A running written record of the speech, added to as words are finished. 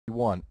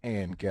One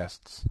and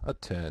guests,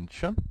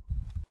 attention.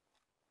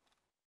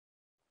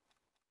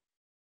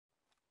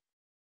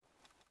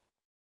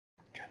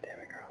 God damn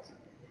it, girls.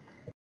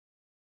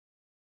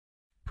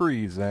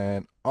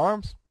 Present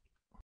arms.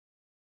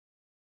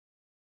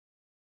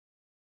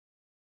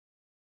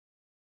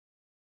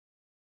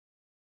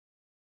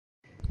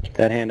 Keep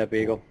that hand up,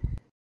 Eagle.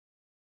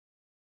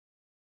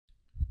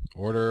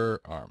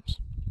 Order arms.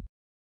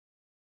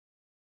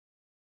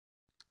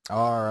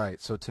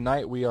 Alright, so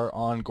tonight we are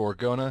on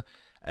Gorgona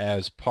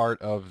as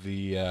part of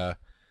the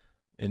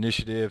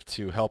initiative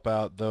to help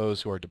out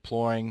those who are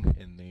deploying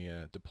in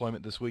the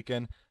deployment this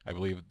weekend. I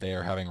believe they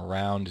are having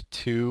round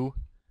 2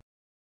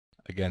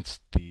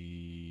 against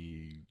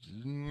the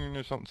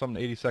something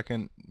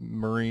 82nd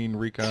Marine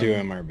Recon. 2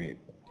 MRB.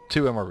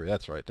 2 MRB,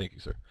 that's right. Thank you,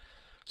 sir.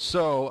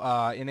 So,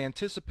 in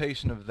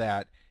anticipation of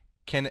that,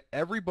 can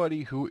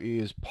everybody who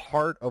is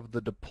part of the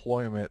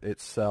deployment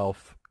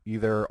itself,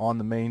 either on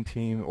the main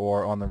team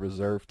or on the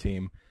reserve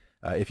team,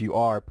 if you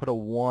are, put a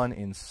 1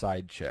 in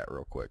side chat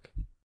real quick.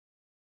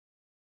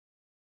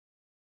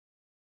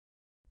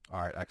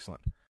 All right,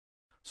 excellent.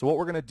 So what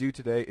we're going to do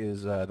today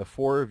is the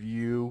 4 of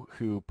you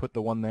who put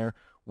the 1 there,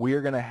 we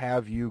are going to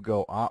have you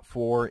go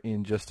OPFOR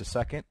in just a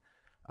second.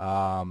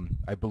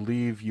 I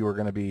believe you are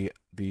going to be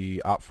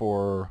the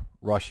OPFOR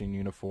Russian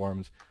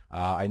uniforms.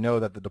 I know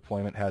that the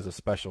deployment has a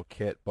special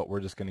kit, but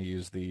we're just going to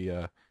use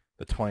the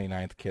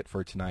 29th kit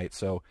for tonight.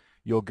 So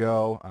you'll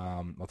go,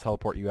 I'll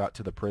teleport you out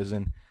to the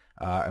prison,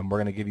 and we're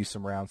going to give you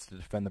some rounds to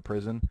defend the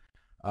prison.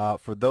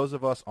 For those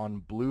of us on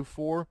Blue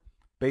 4,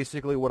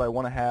 basically what I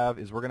want to have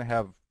is we're going to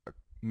have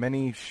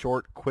many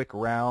short, quick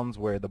rounds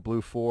where the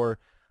Blue 4,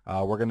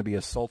 we're going to be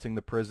assaulting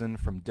the prison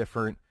from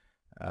different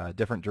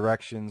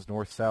directions,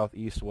 north, south,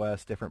 east,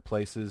 west, different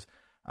places,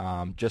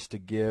 just to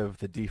give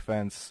the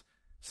defense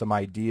some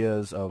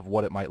ideas of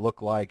what it might look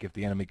like if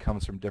the enemy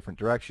comes from different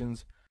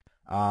directions.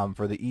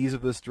 For the ease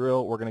of this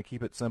drill, we're going to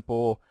keep it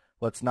simple.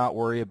 Let's not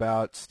worry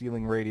about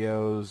stealing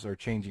radios or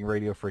changing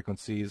radio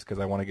frequencies because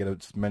I want to get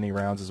as many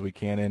rounds as we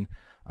can in.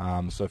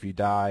 So if you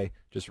die,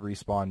 just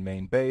respawn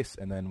main base,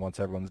 and then once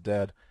everyone's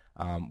dead,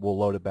 we'll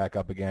load it back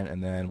up again,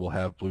 and then we'll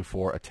have Blue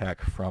 4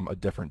 attack from a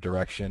different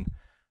direction.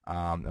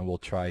 And we'll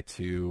try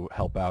to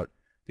help out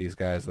these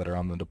guys that are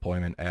on the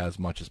deployment as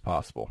much as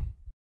possible.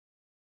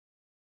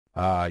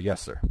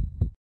 Yes, sir.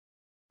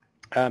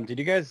 Did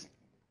you guys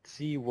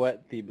see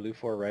what the Blue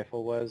 4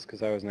 rifle was?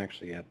 Because I wasn't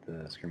actually at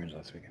the scrimmage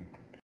last weekend.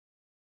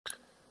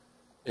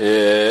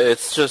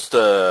 It's just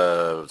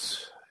a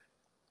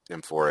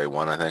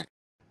M4A1, I think.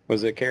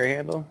 Was it carry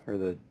handle or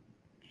the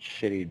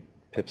shitty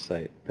pip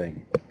sight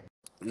thing?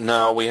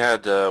 No, we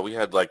had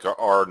like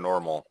our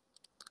normal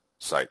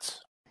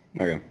sights.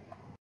 Okay.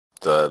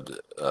 The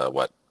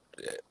what,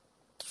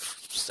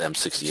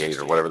 M68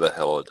 or whatever the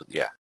hell.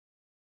 Yeah.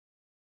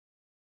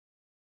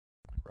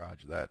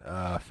 Roger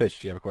that. Fish,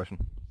 do you have a question?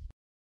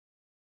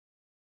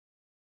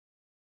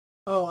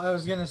 Oh, I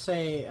was gonna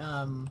say,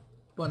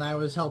 when I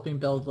was helping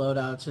build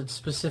loadouts, it's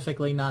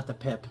specifically not the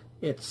PIP.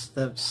 It's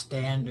the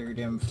standard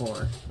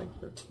M4, like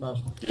the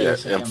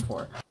basic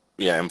M4.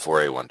 Yeah,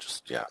 M4A1,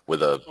 just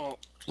with a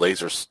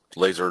laser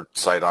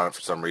sight on it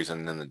for some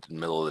reason in the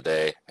middle of the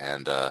day,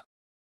 and the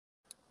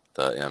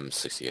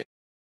M68.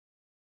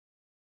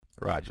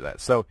 Roger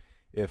that. So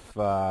if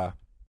the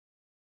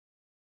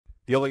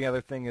only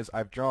other thing is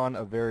I've drawn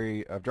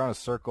a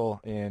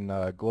circle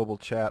in global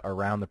chat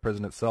around the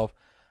prison itself.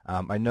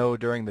 I know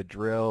during the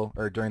drill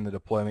or during the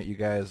deployment you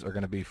guys are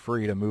going to be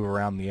free to move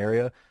around the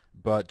area,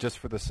 but just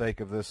for the sake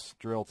of this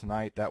drill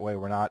tonight, that way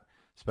we're not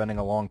spending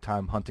a long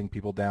time hunting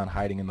people down,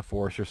 hiding in the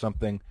forest or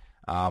something.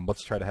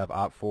 Let's try to have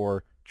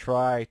OPFOR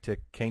try to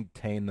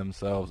contain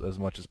themselves as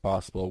much as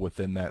possible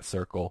within that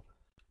circle,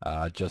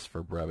 just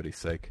for brevity's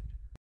sake.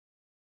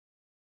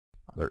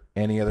 Are there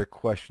any other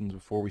questions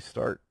before we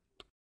start?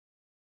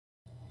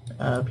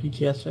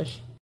 PTS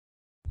Fish?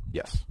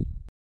 Yes.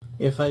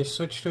 If I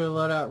switch to a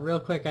loadout real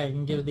quick, I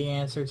can give the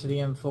answer to the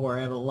M4.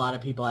 I have a lot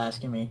of people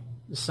asking me.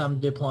 Some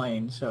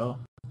deploying, so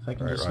if I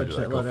can just switch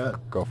that loadout.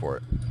 Go for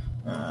it.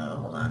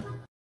 Hold on.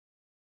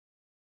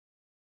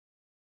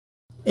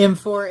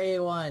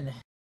 M4A1.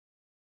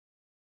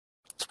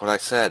 That's what I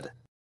said.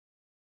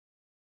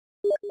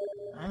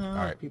 I know. All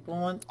right. People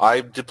want... I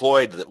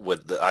deployed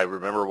with I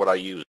remember what I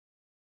used.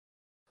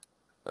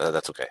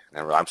 That's okay.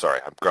 I'm sorry.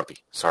 I'm grumpy.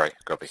 Sorry,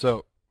 grumpy.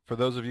 So, for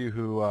those of you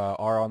who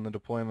are on the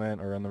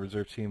deployment or on the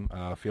reserve team,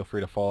 feel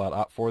free to fall out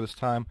OPFOR this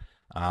time.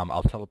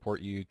 I'll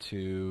teleport you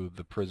to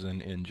the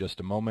prison in just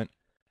a moment.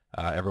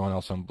 Everyone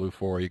else on Blue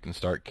 4, you can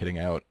start kitting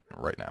out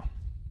right now.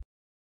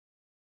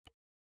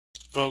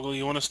 Vogel,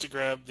 you want us to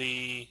grab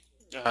the...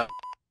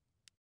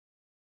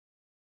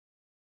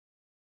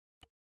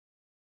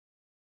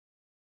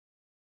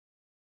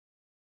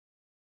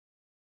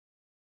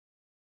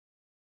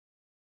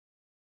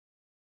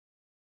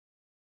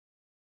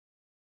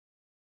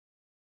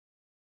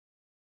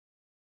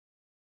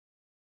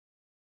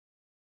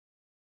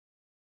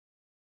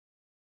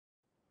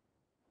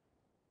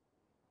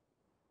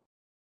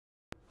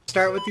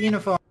 Start with the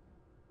uniform.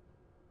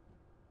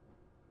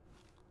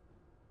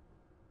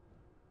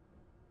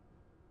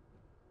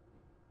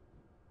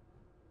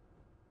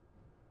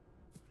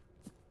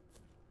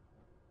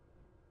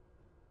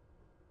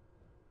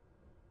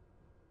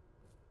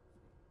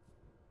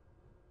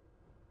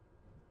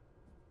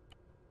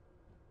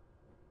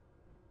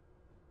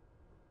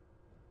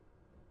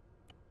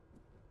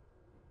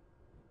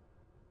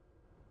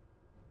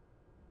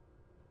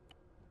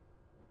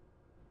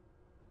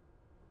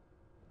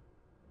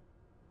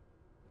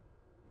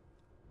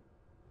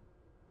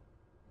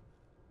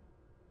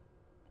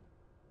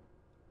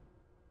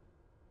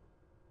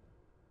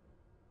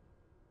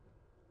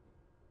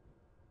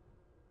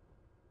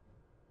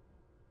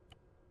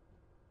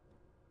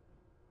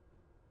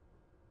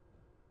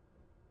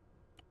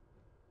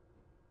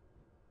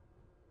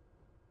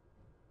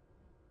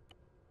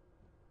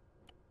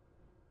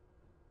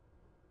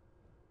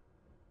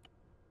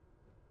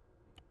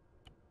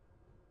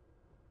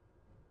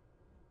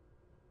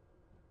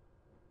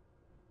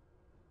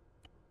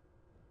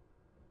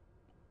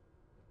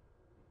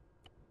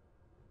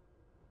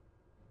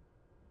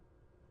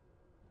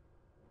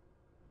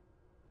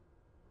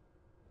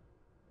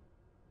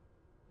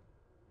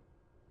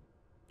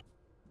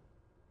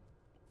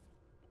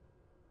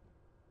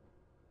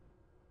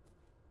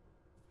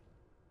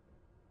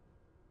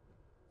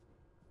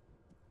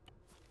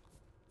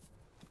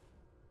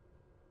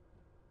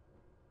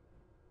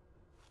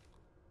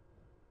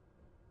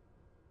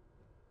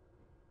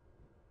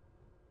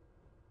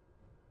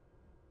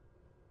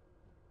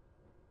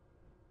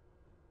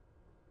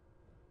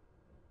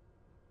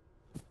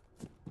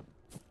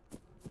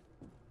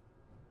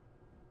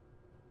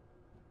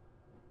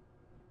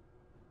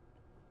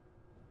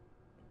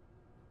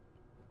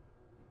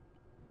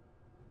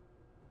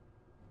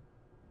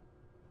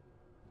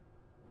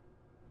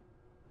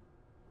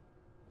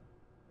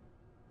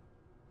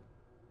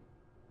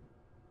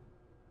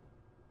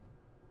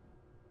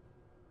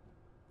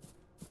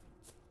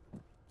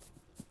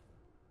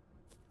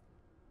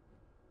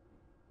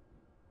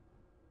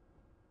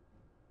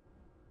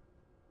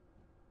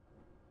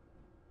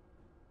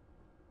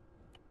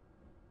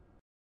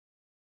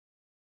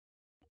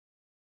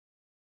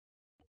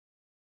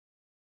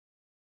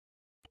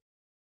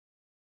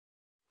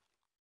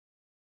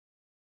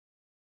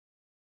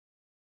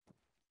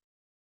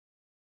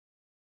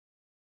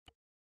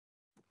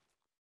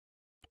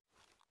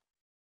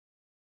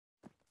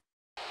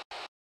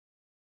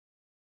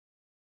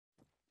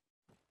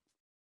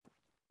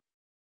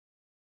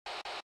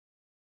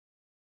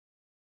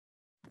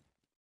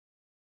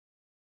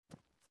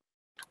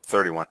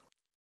 31.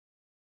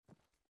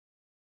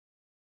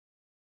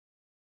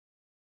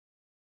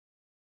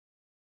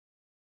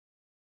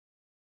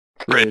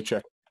 Ready to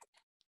check.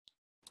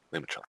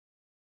 Leave it chill.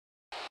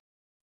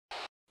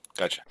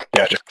 Gotcha.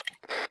 Gotcha.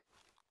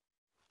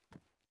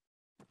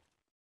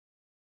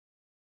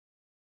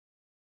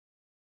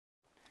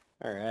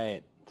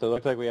 Alright, so it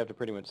looks like we have to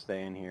pretty much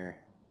stay in here.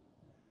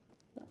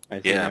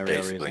 I see Yeah, no real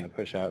basically. reason to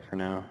push out for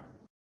now.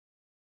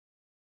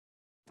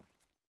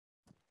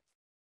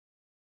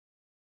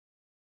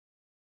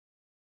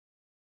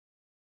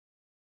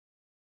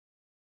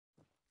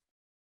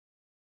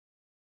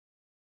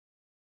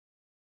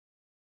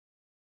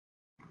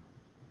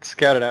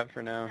 Scout it out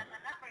for now.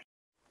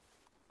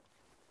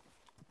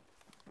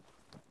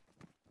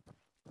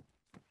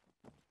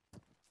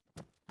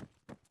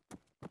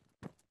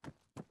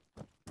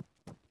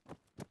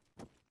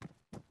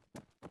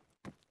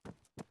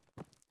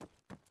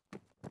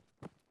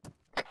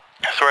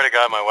 I swear to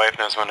God, my wife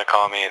knows when to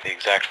call me at the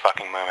exact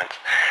fucking moment.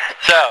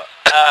 So,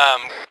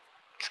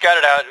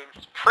 scouted out,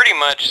 pretty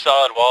much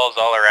solid walls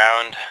all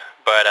around,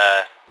 but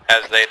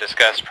as they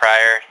discussed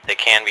prior, they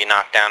can be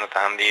knocked down with the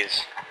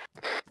Humvees.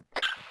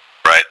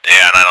 Right,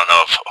 yeah, and I don't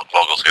know if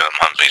Vogel's getting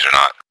Humvees or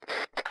not.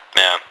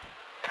 Yeah.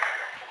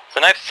 It's a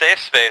nice safe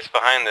space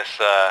behind this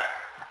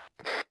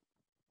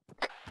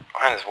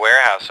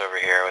warehouse over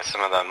here with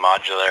some of the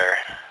modular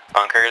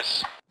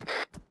bunkers.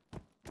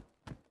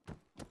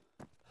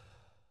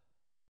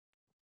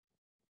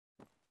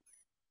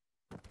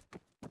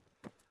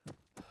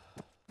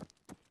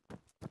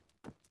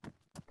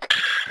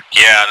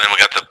 Yeah, and then we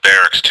got the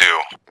barracks too,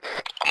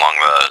 along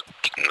the,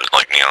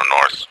 like,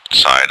 north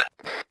side.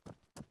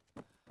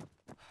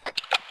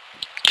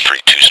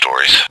 2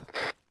 stories.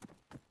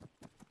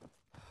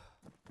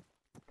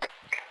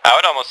 I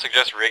would almost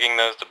suggest rigging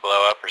those to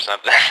blow up or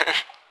something.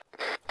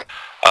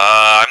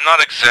 I'm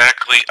not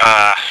exactly,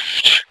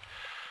 it's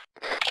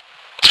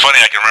funny,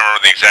 I can remember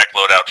the exact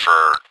loadout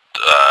for,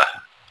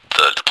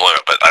 the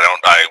deployment, but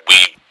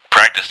we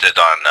practiced it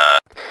on,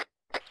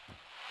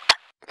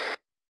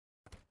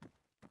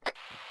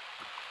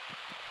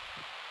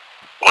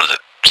 what is it,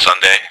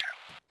 Sunday?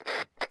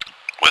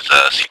 With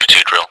a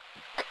CP2 drill.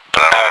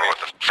 But I don't remember what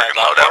the freaking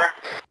loadout.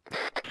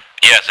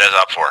 Yes, as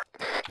op 4.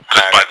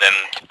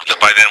 Because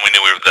by then we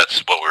knew that's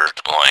what we were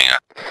deploying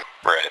at.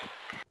 Right.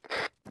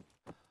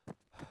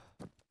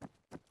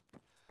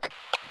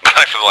 But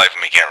I, for the life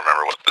of me, can't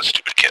remember what the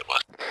stupid kit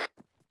was.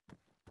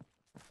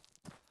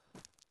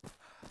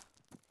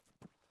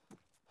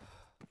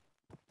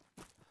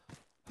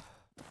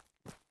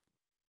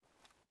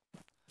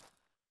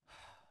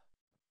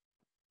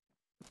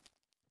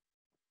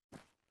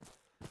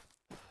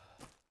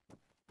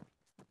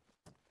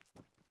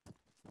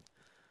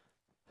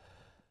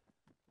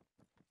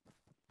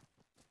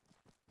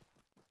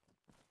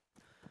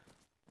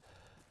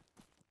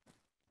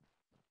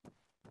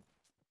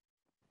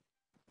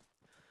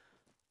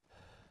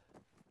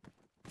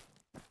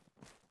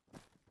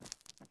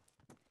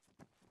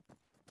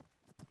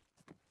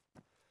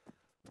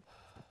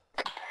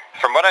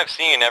 From what I've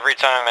seen, every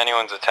time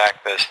anyone's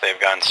attacked this, they've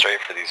gone straight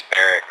for these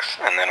barracks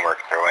and then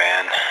worked their way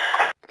in.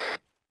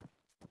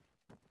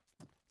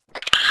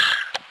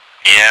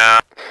 Yeah.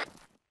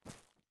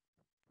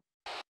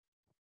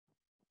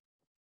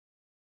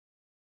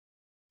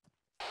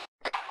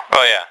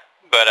 Oh yeah,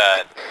 but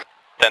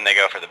then they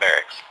go for the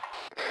barracks.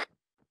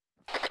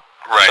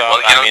 Right, So,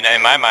 well, I mean,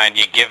 in my mind,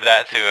 you give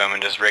that to them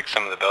and just rig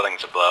some of the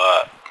buildings to blow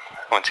up.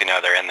 Once you know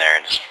they're in there,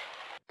 and just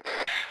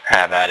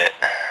have at it.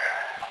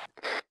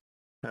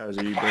 How's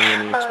he bringing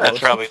any explosives? That's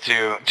probably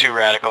too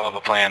radical of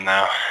a plan,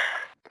 though.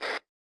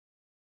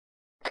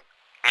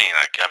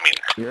 I mean,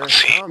 You're a let's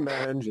see.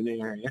 combat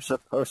engineer. You're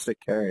supposed to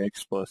carry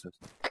explosives.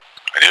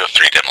 I do have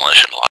 3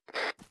 demolition blocks.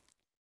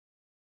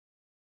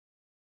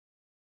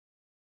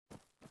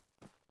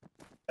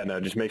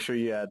 And just make sure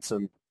you add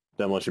some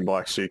demolition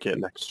blocks to your kit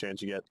next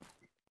chance you get.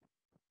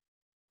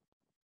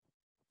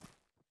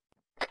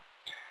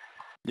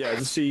 Yeah,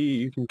 as a CE,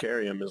 you can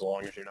carry them as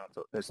long as you're not,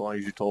 as long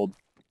as you're told,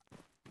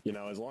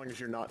 as long as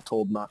you're not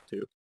told not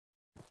to.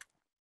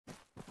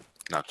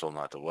 Not told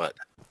not to what?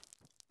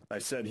 I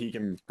said he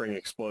can bring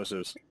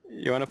explosives.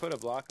 You want to put a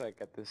block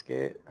like at this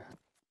gate?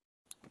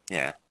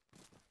 Yeah.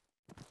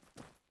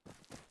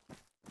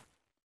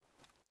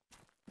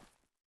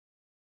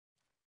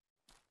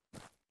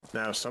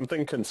 Now,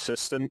 something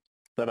consistent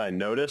that I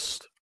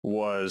noticed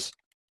was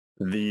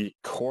the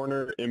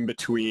corner in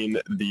between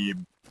the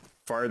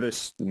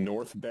farthest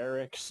north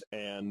barracks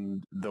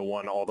and the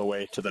one all the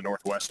way to the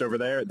northwest over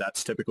there.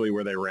 That's typically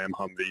where they ram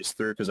Humvees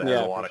through because it has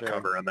a lot of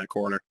cover on that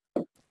corner.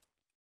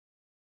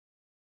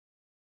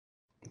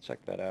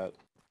 Check that out.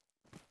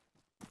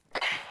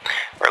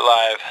 We're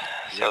live,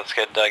 so let's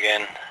get dug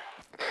in.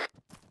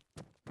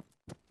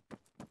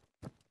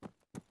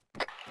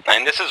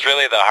 And this is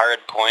really the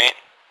hard point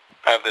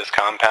of this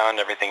compound.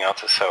 Everything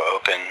else is so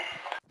open.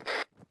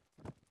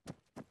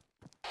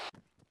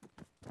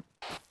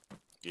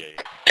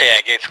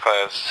 Yeah, gate's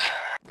closed.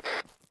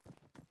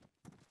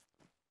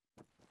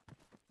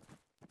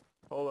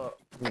 Hold up.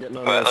 I'm getting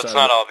on the But other let's side.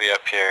 not all be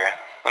up here.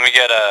 Let me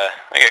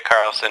get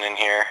Carlson in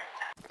here.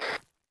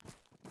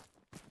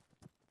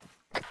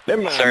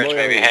 Never mind, Serge, boy.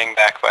 maybe hang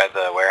back by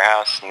the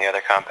warehouse in the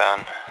other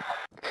compound.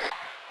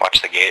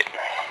 Watch the gate.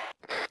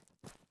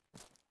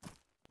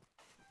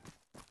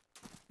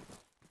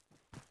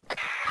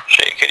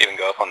 Shit, you could even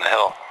go up on the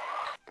hill.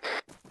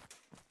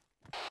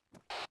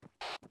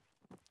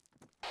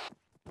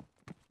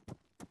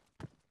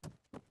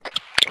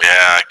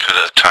 Yeah, I could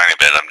a tiny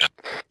bit.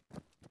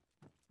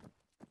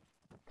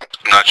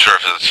 I'm not sure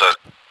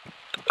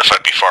if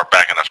I'd be far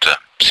back enough to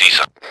see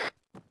something.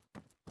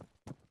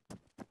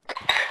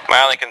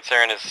 My only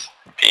concern is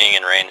being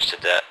in range to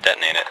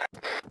detonate it.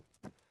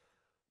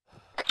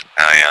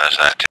 Oh yeah, there's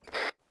that too.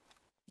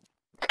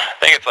 I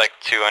think it's like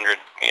 200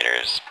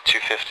 meters,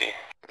 250.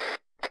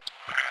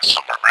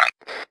 Somewhere around.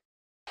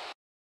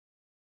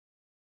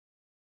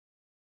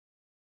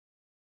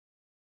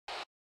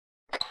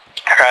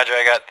 Roger,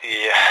 I got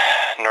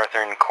the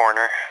northern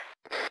corner.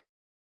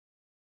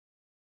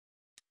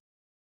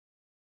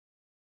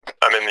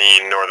 I'm in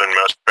the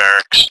northernmost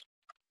barracks.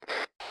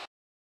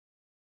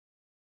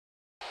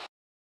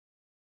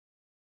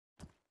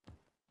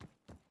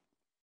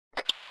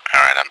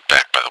 Alright, I'm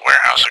back by the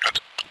warehouse. I got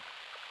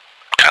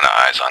kind of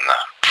eyes on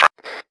the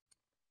front.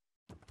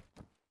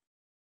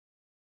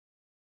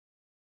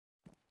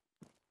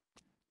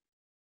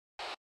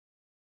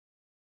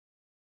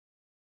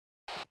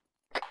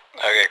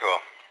 Okay, cool.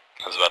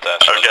 I was about to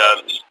ask. I've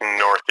got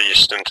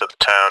northeast into the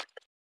town.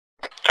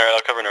 Alright,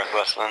 I'll cover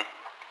northwest then.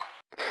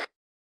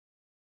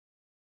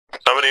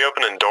 Somebody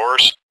opening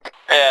doors?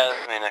 Yeah,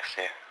 that's me next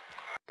to you.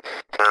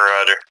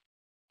 Roger.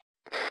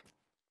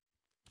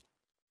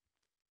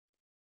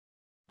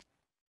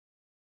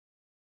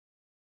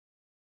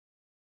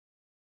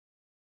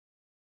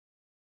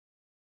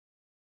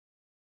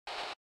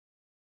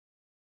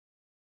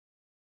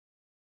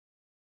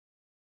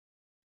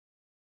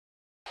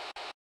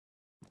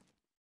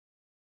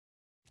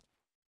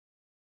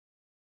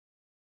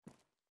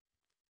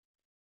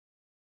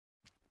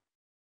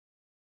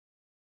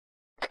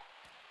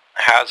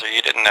 Hauser,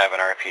 you didn't have an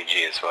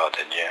RPG as well,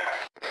 did you?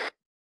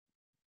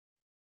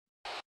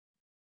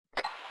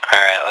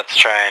 Alright, let's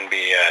try and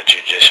be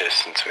judicious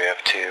since we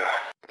have two.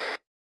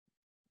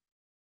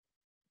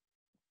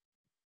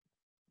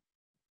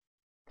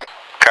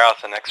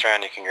 Carlson, next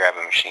round you can grab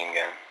a machine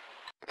gun.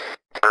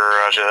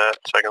 Roger that.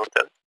 Second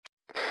lieutenant.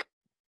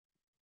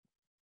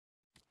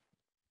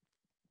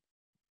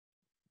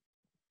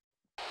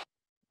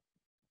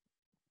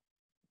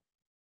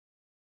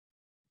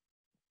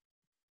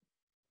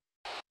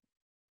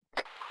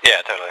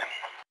 Yeah, totally.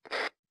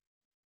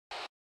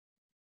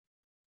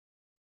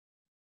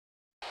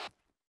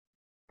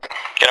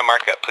 Get a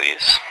markup,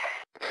 please.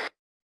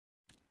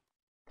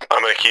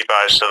 I'm gonna keep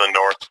eyes to the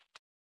north.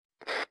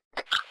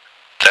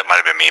 That might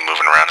have been me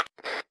moving around.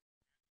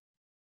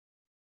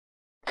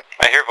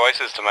 I hear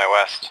voices to my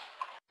west.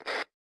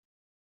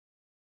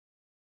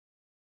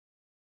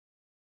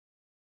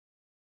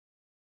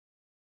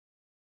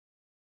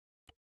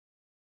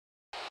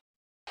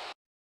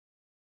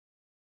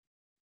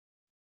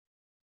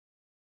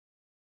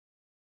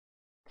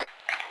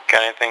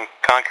 Got anything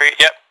concrete?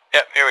 Yep,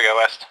 here we go,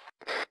 west.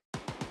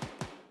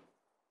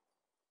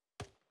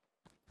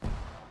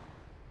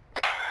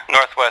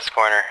 Northwest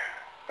corner.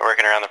 We're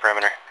working around the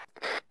perimeter.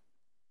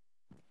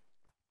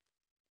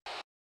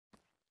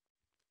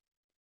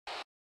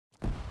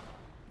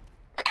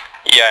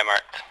 Yeah, I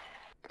marked.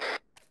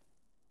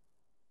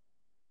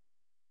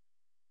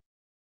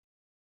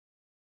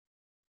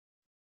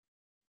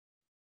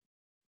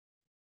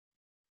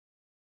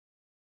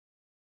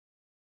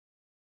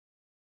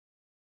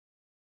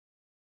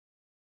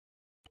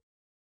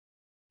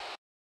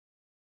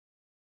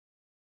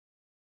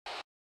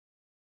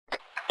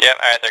 Yep,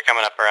 alright, they're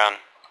coming up around.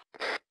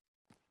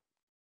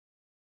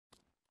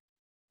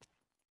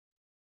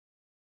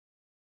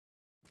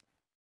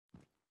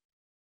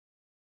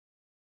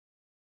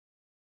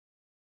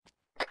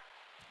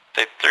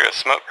 They threw a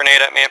smoke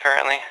grenade at me,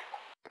 apparently.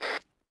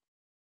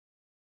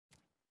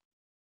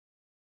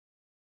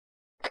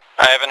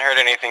 I haven't heard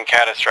anything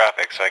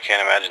catastrophic, so I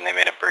can't imagine they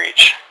made a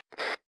breach.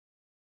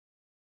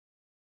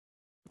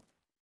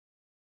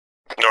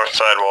 North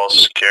side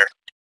walls secure.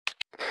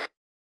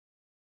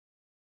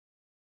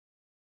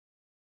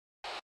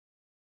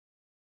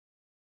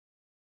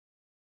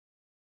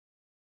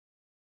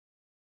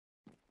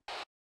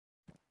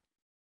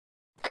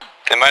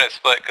 They might have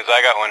split, because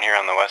I got one here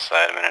on the west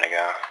side a minute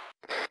ago.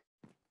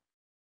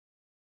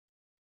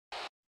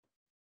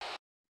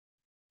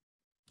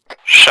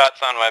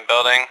 Shots on my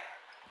building.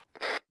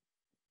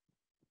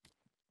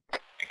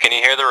 Can you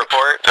hear the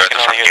report? They're I at the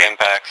can only front hear the gate.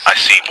 impacts. I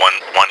see one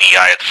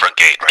EI at the front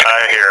gate. Right.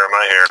 I hear him,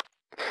 I hear him.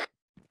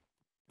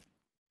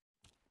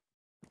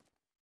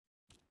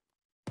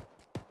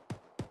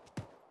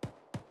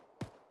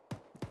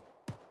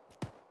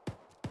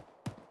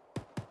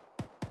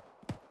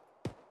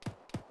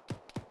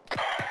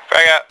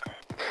 Frag out.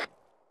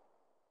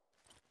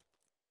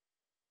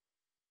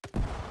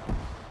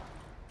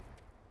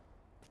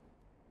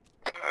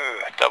 Ooh,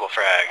 double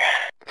frag.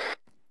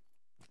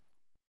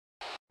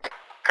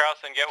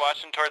 Carlson, get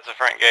watching towards the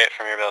front gate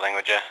from your building,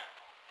 would you?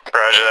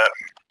 Roger that.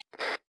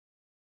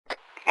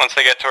 Once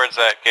they get towards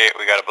that gate,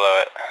 we gotta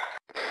blow it.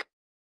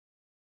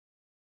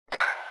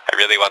 I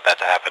really want that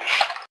to happen.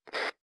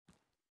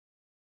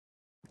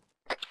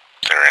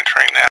 They're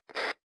entering now.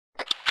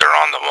 They're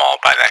on the wall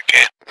by that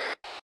gate.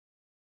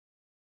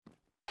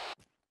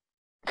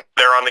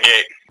 They're on the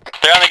gate.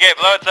 They're on the gate.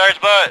 Blow it, Sarge,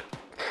 blow it.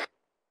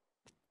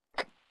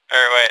 Or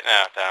wait,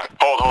 no.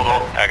 Hold.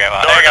 Okay,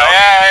 well, No, there you go. no.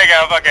 Yeah, there you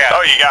go. Fuck yeah.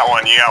 Oh, you got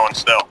one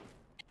still.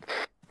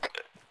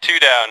 2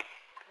 down.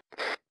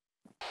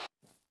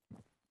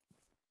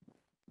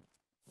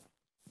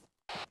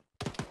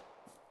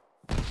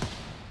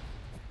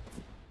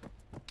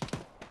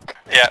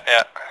 Yeah.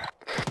 Yeah,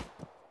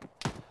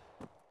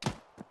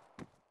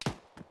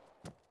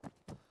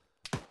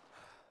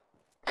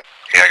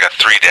 I got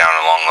 3 down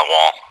along the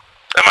wall.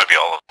 That might be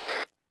all of them.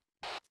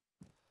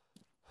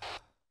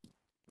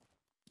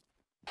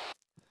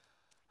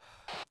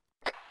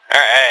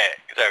 Alright,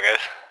 good job, guys.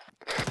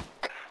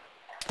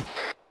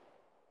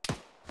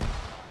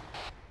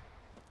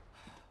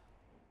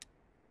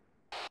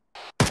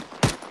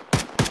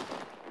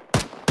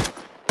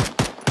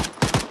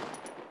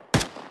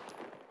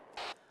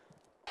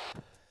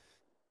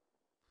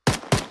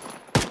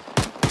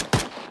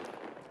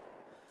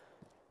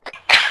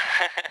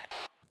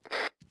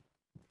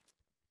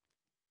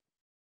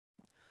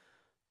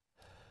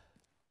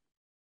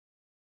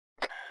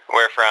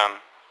 Where from?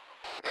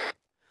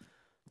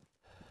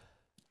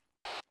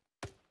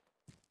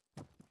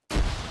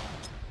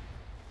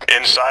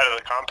 Inside of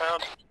the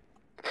compound?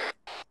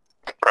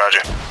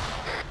 Roger.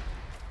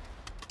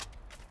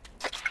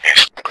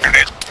 Yes,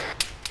 grenades.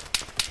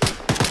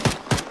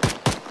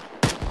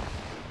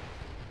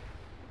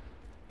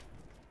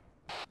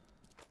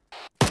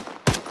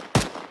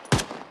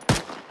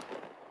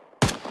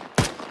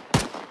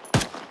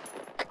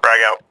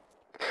 Frag out.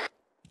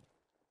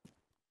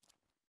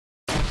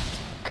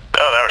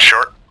 Oh, that was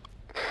short.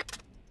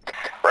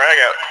 Frag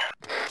out.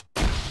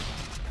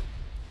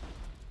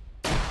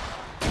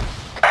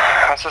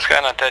 How's this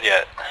guy not dead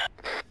yet?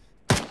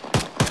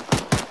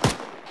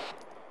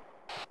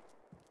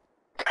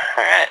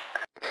 Alright.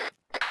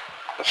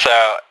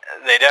 So,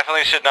 they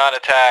definitely should not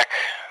attack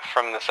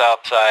from the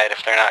south side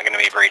if they're not going to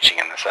be breaching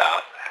in the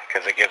south,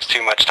 because it gives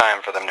too much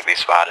time for them to be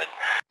spotted.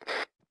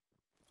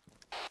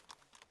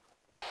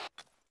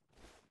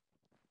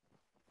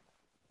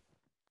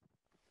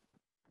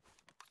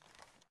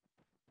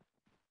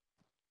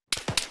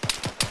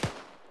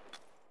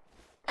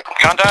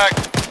 Contact!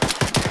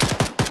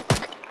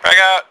 Frag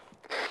out!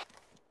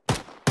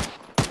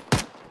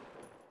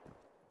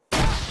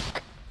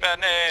 Bad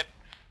nade!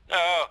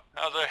 No!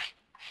 How's it?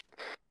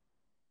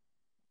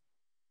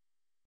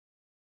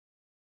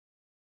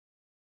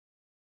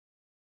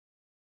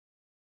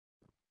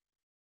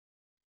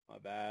 My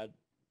bad.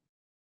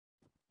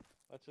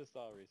 Let's just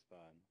all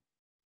respawn.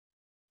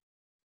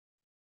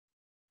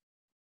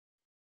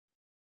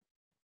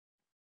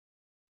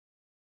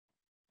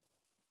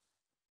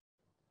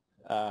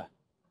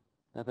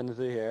 Nothing to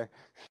see here.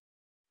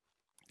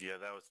 Yeah,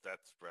 that's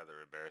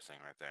rather embarrassing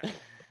right there.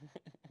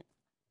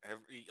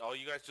 All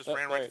you guys just Oh,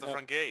 ran right to the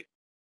front gate.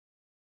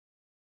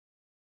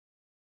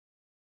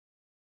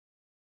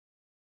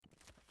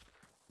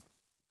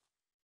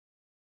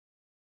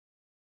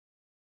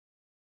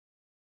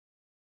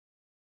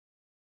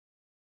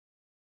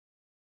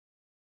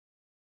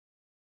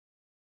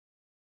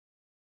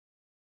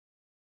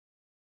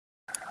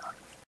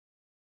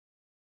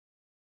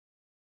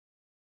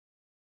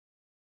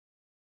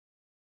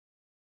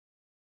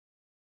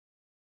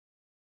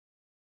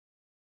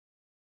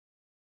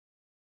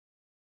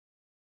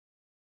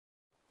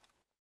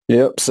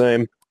 Yep,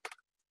 same.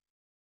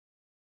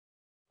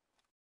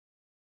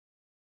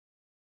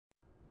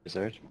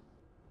 Research.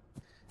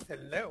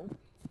 Hello.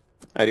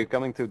 Are you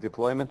coming to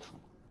deployment?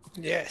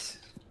 Yes.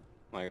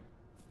 Like,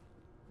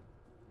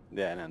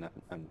 yeah, no,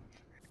 nothing.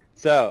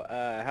 So,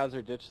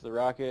 Hauser ditched the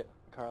rocket.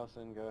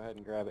 Carlson, go ahead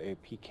and grab a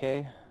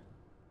PK.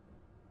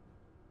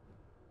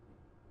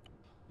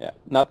 Yeah,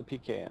 not the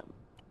PKM.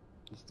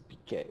 Just the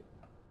PK.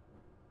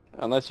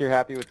 Unless you're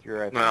happy with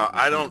your rifle. No,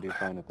 I you don't. do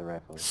fine with the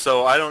rifle.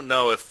 So I don't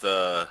know if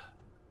the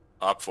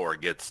Op 4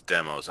 gets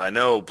demos. I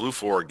know Blue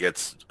 4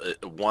 gets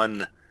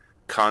one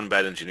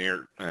combat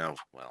engineer. Well,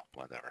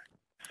 whatever.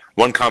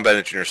 One combat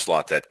engineer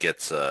slot that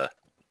gets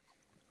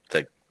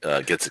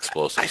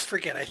explosives. I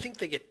forget. I think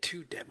they get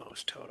 2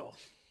 demos total.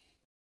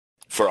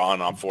 For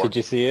on Op 4. Did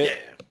you see it?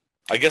 Yeah.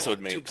 I guess it would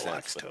 2 make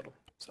blocks sense. But, total.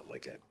 Something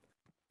like that.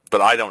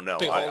 but I don't know.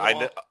 Big hole in the I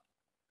wall.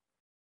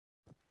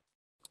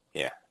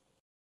 Yeah.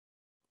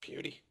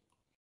 Beauty.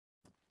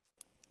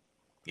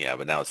 Yeah,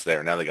 but now it's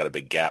there. Now they got a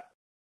big gap.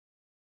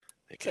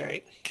 They It's can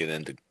alright. get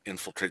in to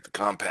infiltrate the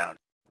compound.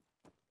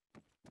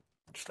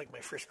 Just like my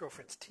first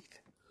girlfriend's teeth.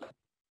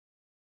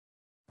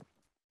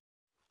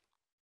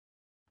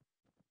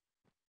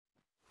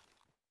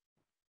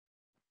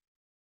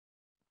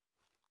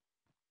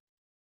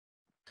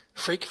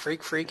 Freak.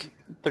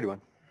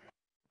 31.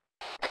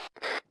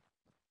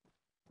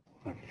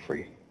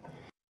 Free.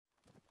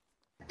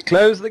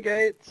 Close the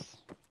gates!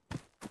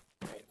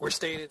 Right, we're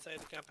staying inside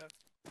the compound.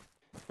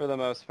 For the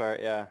most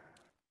part, yeah.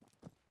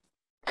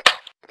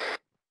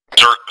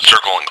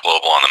 Circle and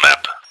global on the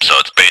map, so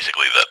it's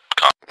basically the...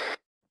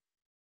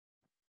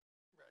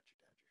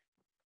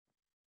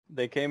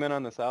 They came in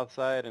on the south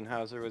side, and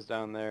Hauser was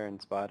down there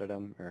and spotted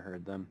them, or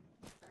heard them.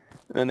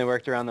 And then they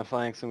worked around the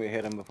flanks, and we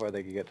hit them before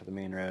they could get to the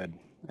main road.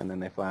 And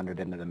then they floundered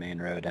into the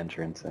main road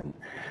entrance, and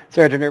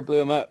Sergeant blew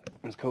them up.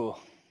 It was cool.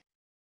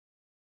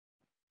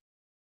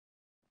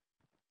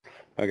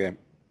 Okay.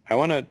 I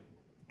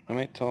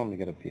might tell them to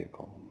get a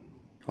vehicle.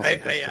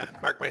 I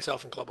mark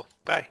myself in global.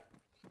 Bye.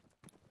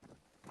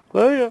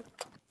 Oh, yeah.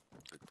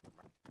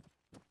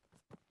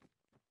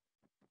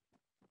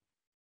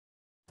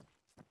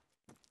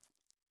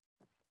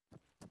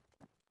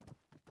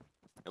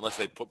 Unless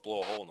they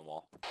blow a hole in the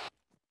wall.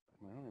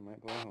 Well, they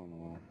might blow a hole in the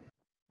wall.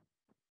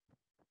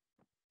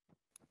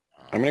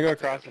 I'm gonna go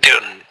across the Dude,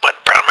 street. what,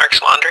 Brown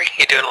Mark's laundry?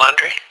 You doing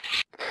laundry?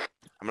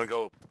 I'm gonna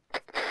go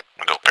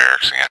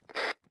barracks again.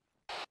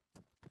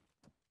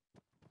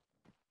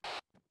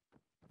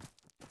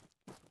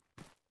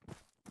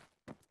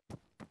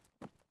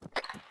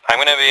 I'm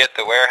going to be at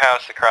the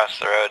warehouse across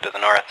the road to the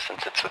north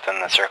since it's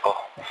within the circle.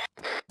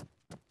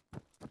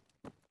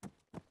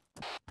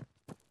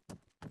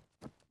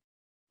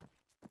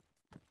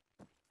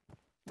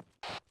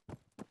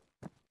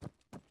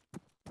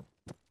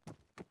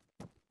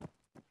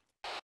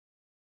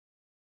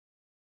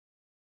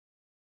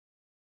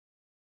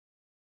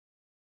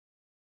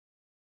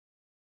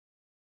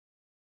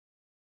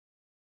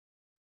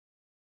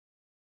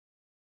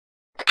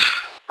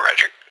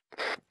 Roger.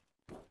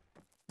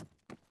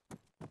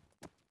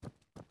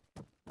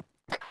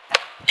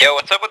 Yo,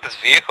 what's up with this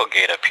vehicle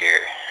gate up here?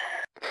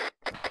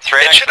 It's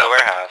right next to the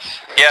warehouse.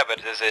 Yeah,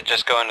 but does it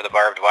just go into the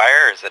barbed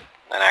wire, or is it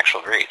an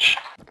actual breach?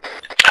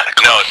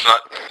 No, it's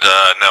not.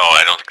 No,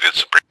 I don't think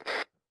it's a breach.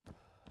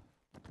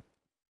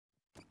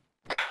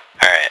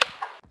 Alright.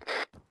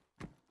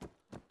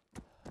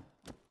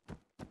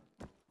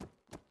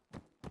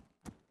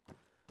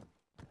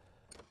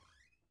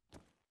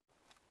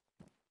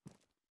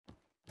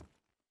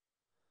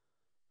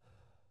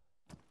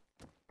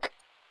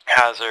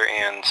 Hauser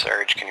and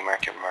Surge, can you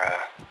mark your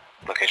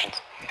locations?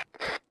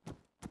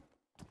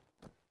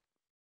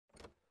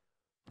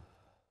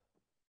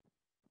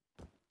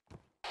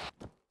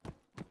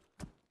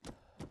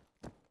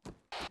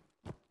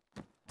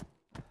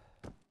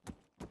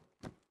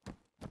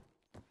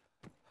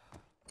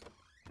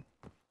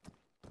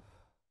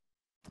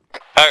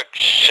 Oh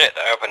shit,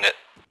 I opened it.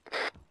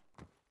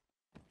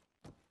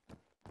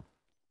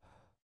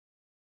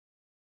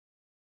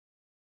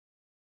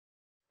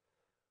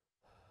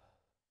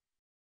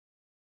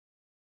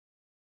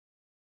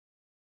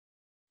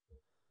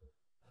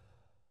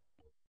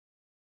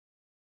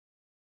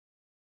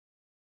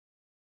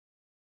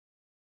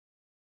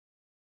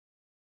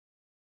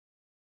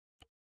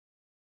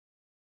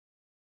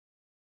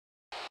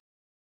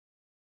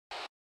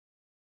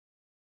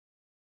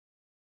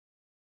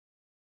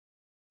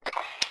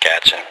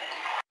 Gotcha.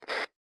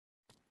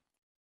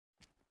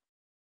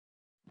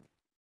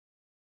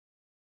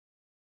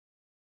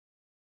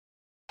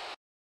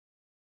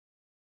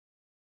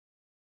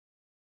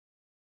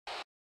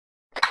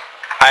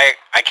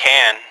 I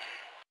can.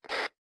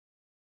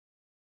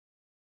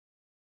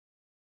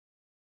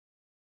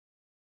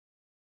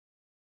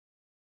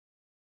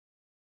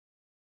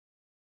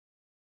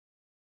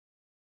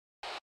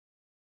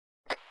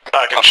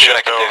 I can I'll see what I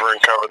shift can do. over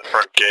and cover the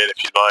front gate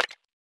if you'd like.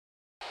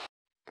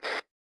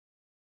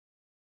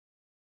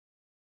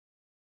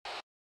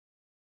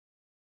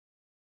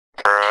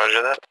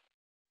 Roger that.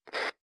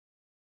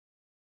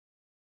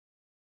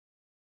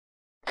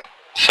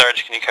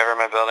 Sarge, can you cover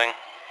my building?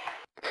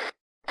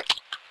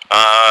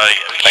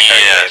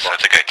 Yes, I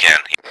think I can.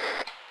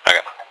 Okay.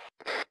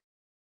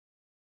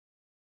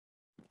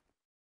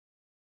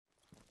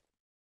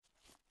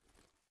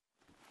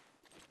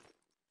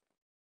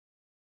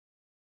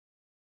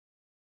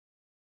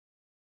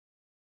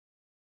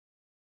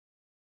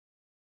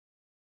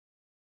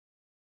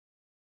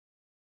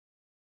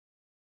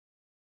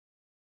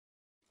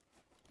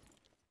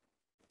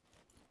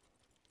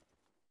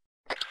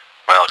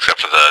 Well,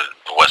 except for the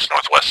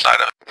west-northwest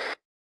side of it.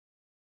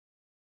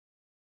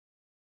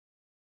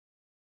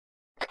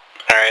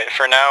 Alright,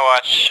 for now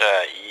watch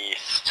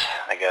east,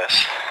 I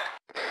guess.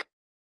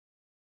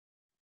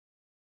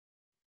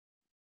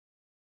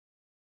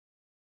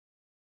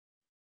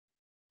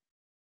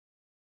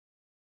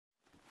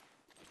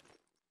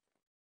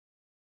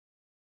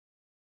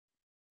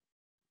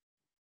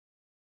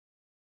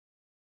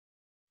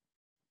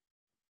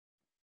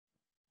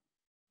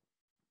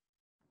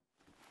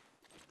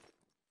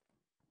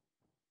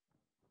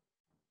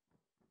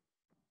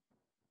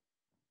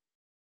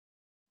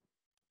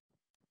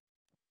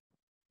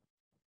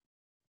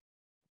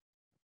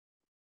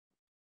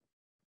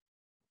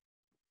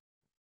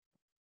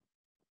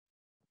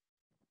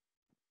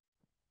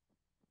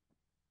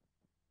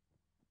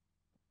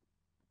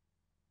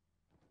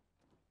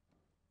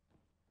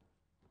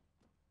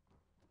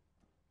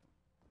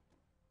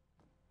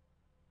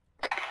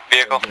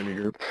 vehicle. Join your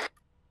group.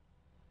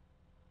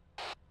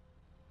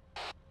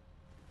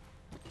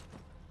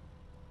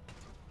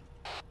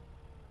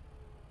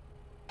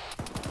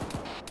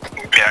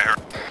 Yeah, I heard.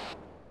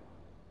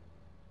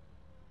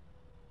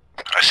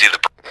 I see the...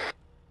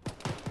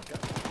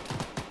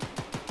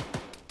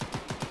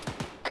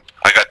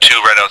 I got two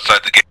right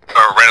outside the gate, or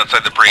right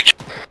outside the breach.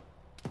 Can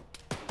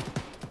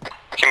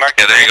you mark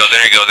Yeah, the there you go, breach?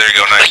 there you go, there you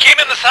go, nice. They came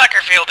in the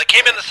soccer field. They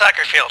came in the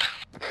soccer field.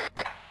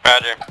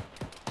 Roger.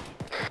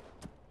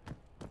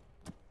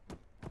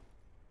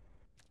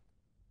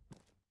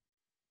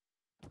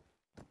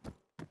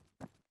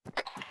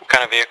 What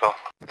kind of vehicle?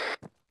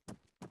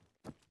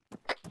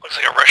 Looks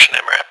like a Russian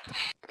MRAP.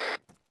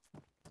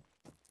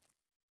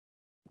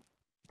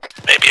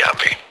 Maybe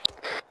Humvee.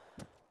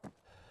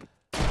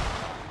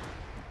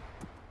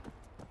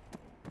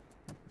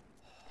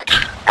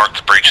 Mark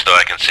the breach so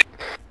I can see.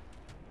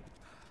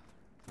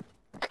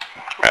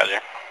 Roger.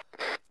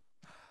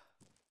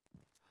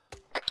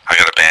 I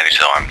got a bandage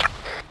so I'm...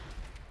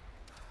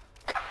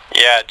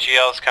 Yeah,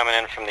 GL's coming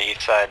in from the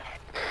east side.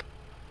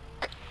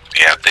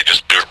 Yeah, they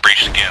just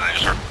breached again, I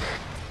just heard...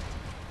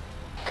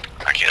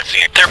 I can't see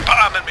it. They're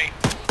bombing me.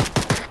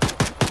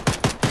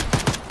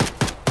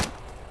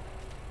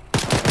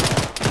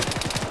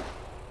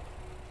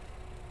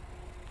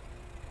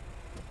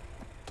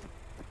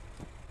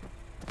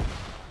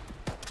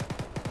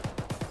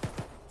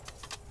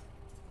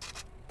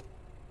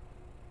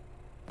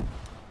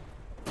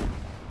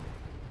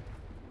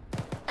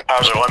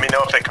 Hauser, let me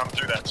know if they come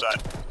through that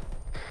side.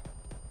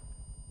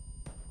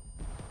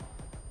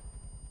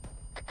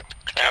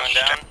 Coming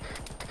down.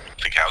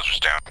 I think Hauser's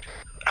down.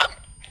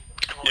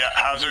 Yeah,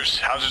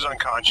 Hauser's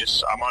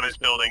unconscious. I'm on his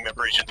building. They're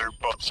breaching through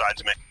both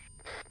sides of me.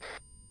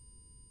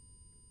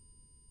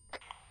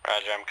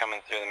 Roger, I'm coming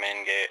through the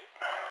main gate.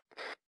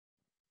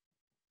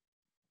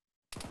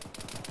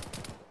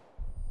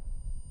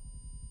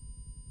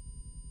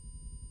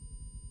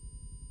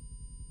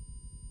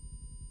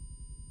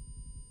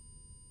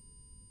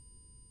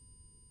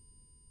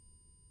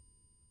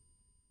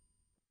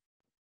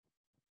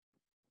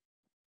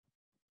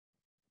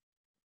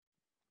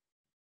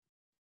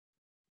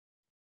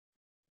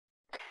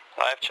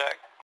 Live check.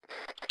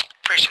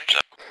 Appreciate it.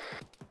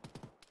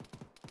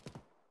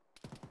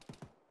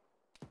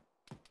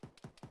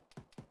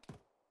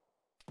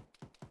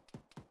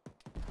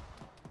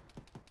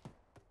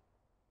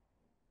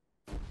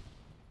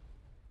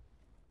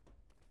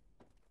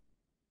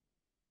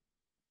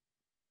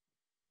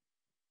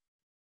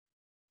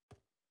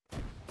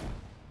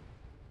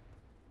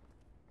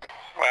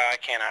 Wow, I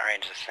can't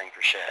outrange this thing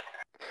for shit.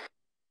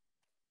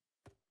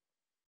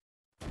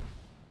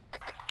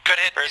 Good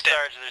hit. First He's dead.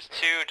 Sarge, there's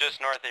two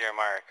just north of your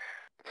mark.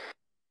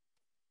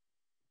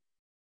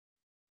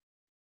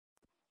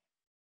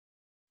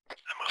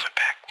 I'm moving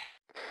back.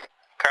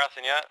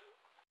 Carlson, yet?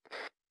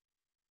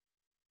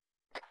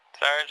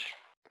 Sarge?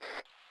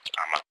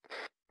 I'm up.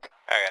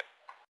 Okay.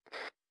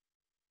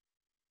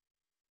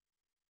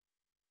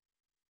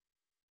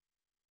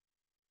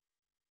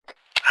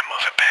 I'm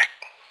moving back.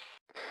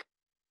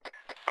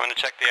 I'm gonna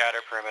check the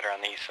outer perimeter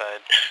on the east side.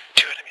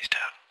 Two enemies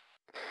down.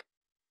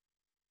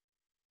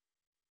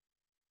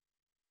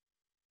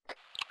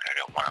 I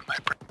got one on my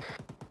break.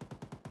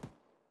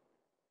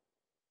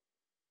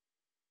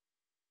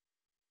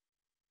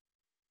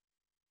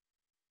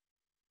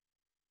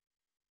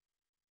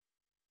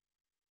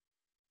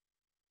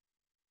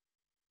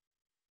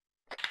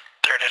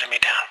 Third enemy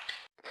down.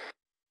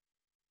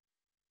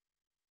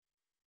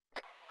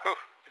 Whew,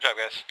 good job,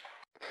 guys.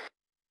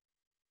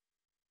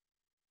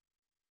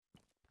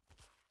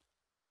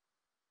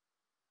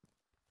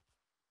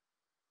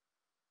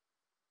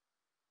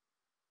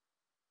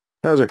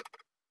 Hauser.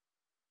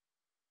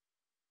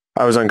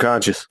 I was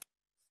unconscious.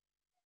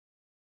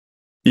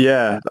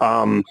 Yeah,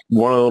 one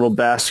of the little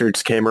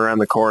bastards came around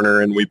the corner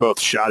and we both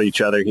shot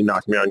each other. He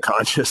knocked me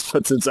unconscious,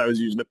 but since I was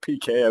using a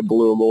PK, I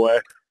blew him away.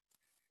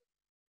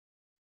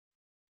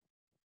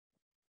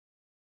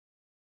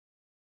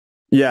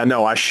 Yeah,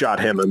 no, I shot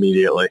him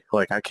immediately.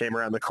 Like, I came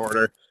around the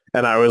corner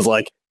and I was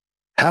like,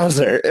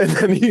 Hauser, and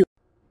then he...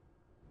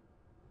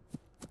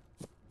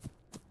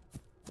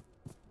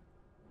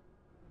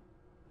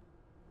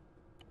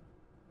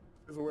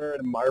 was wearing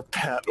a MARP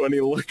hat when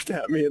he looked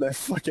at me and I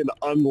fucking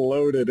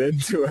unloaded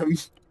into him.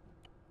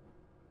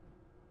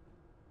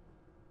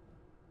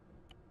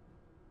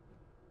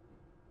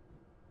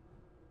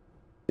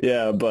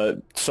 Yeah, but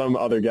some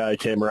other guy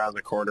came around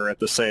the corner at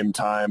the same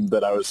time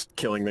that I was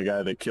killing the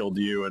guy that killed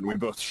you, and we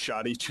both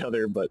shot each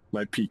other, but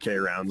my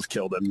PK rounds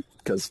killed him,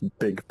 because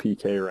big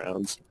PK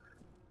rounds.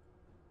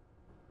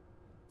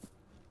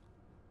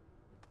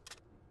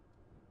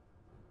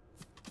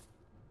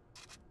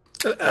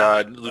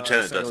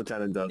 Lieutenant does.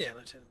 Lieutenant does. Yeah,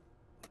 Lieutenant.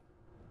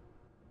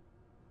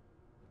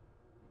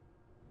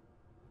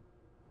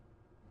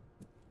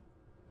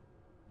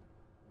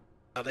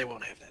 No, they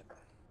won't have that.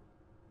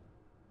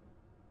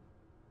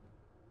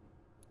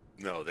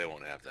 No, they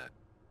won't have that.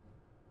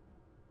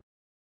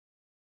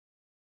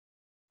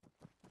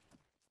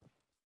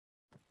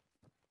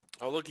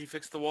 Oh, look, he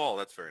fixed the wall.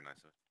 That's very nice.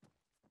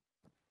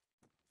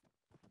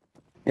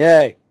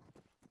 Yay!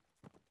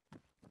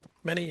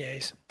 Many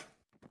yays.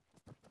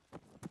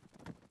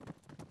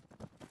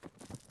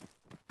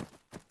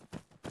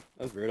 That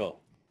was brutal.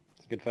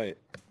 It's a good fight.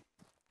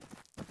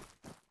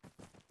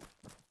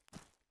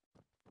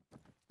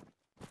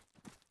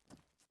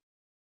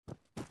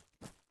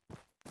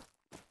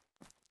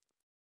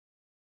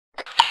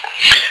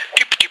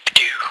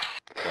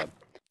 Yep.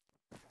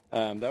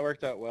 That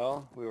worked out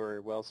well. We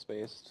were well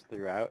spaced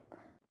throughout.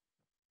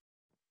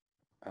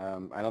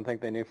 I don't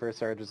think they knew First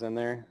Sarge was in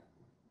there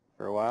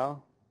for a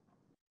while.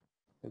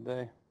 Did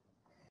they?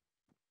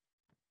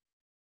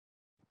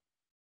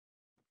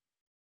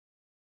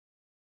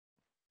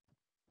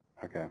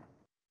 Okay.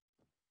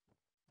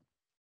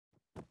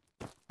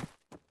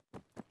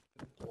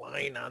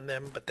 Line on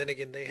them, but then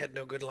again, they had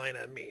no good line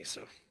on me,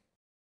 so...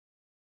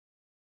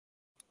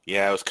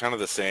 Yeah, it was kind of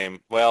the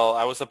same. Well,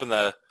 I was up in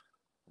the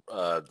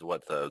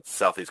the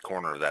southeast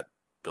corner of that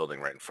building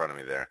right in front of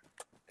me there,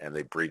 and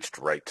they breached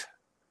right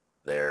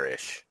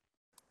there-ish.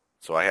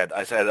 So I had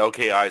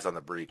okay eyes on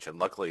the breach, and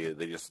luckily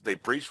they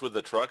breached with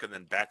the truck and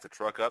then backed the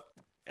truck up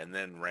and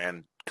then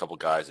ran a couple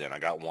guys in. I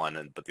got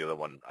one, but the other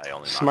one I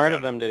only knocked Smart out.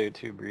 of them to do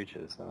 2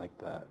 breaches. I like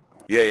that.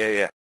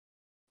 Yeah.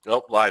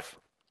 Oh, live.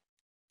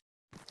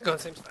 Go in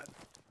the same spot.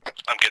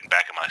 I'm getting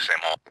back in my same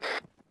hole.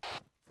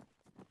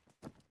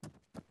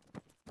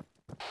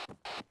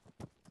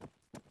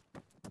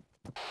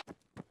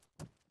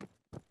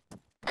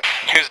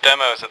 Whose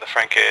demo is at the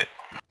front gate?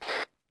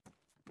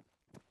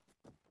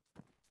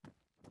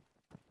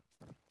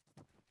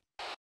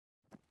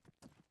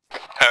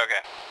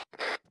 Okay.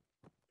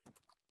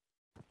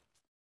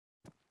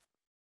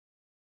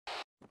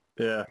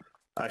 Yeah,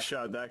 I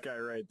shot that guy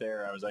right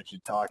there. I was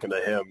actually talking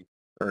to him,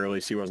 or at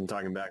least he wasn't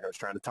talking back. I was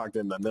trying to talk to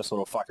him, then this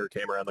little fucker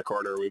came around the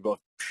corner. We both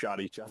shot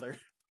each other.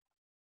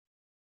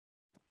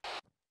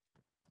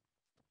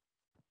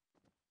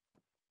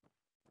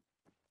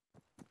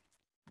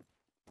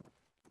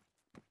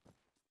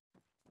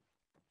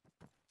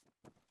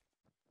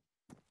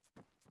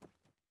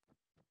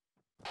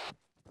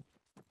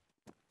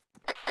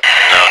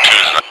 No,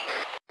 two's not.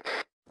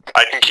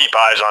 I can keep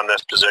eyes on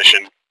this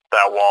position,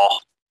 that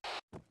wall.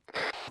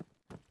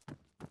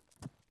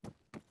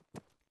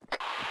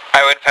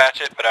 I would patch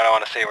it, but I don't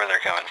want to see where they're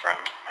coming from.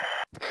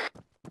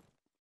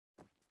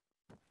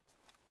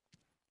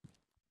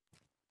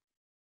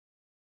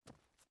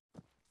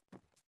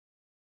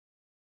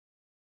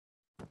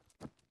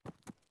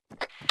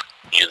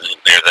 You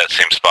near that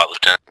same spot,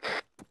 Lieutenant?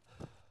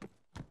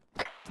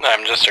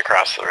 I'm just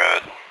across the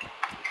road,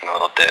 in a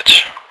little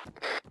ditch.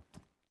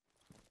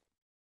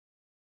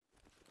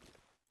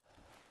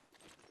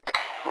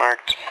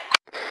 Marked.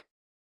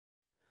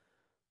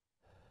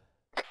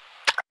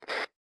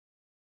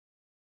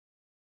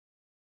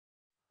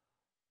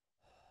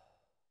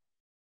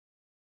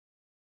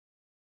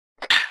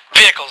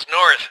 Vehicles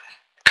north,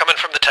 coming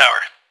from the tower.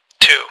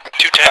 Two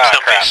tanks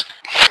zombies.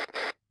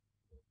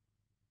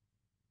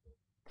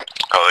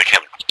 Oh, they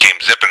came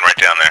zipping right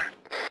down there.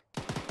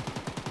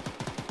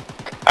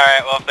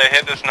 Alright, well if they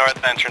hit this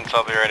north entrance,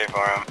 I'll be ready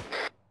for them.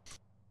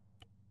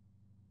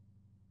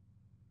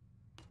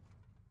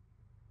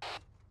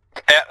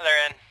 Yeah,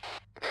 they're in.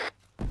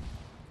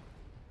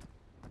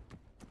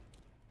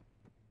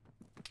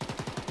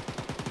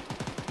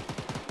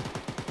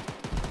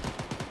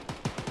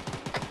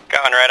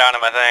 Got one right on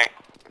him, I think.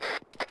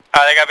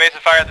 Oh, they got base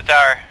of fire at the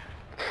tower.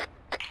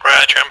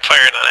 Roger, I'm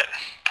firing on it.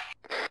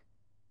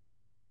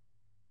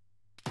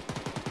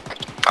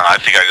 I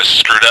think I just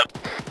screwed up.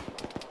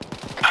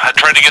 I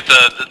tried to get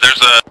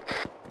there's a...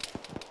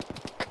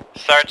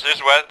 Sarge,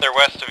 they're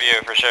west of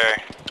you, for sure.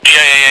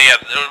 Yeah.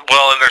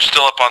 Well, and they're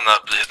still up on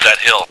that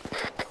hill.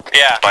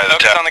 Yeah, By the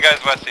focus tap. on the guys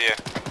west of you.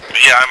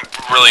 Yeah,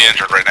 I'm really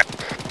injured right now.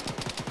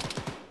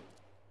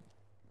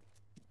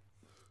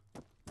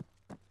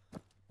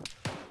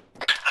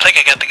 I think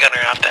I got the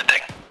gunner off that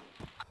thing.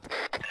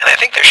 And I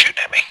think they're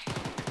shooting at me.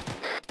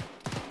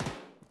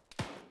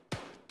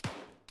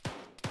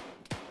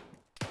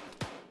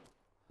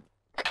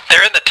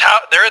 They're in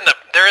the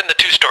they're in the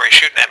 2-story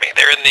shooting at me.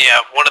 They're in the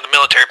one of the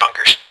military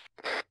bunkers.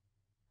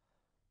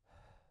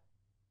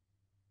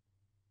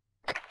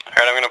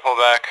 Alright, I'm gonna pull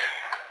back.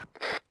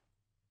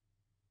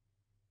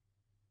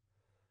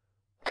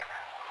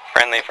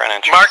 Friendly front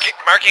entrance.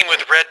 Marking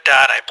with red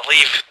dot, I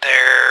believe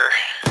they're...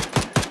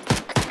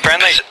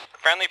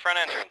 Friendly front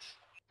entrance.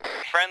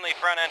 Friendly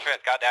front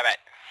entrance, goddammit.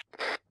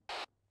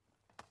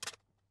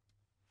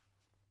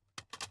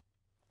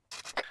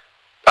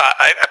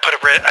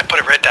 I put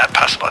a red dot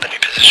possible enemy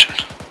position.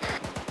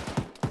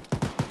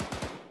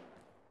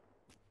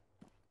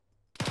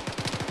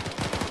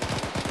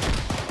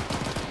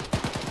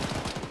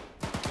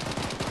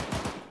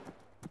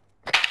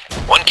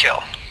 One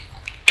kill.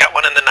 Got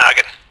one in the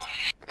noggin.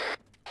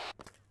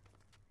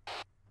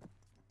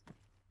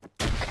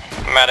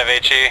 I'm out of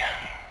HE.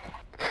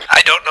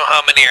 I don't know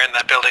how many are in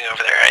that building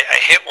over there. I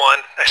hit one.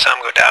 I saw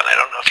him go down. I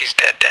don't know if he's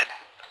dead.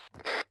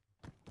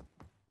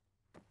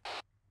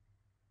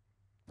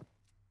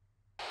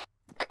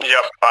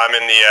 Yep, I'm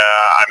in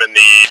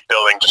the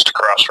building just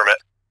across from it.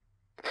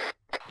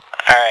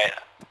 Alright.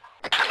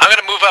 I'm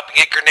gonna move up and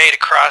get grenade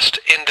across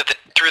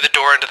through the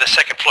door into the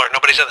second floor.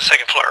 Nobody's on the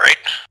second floor, right?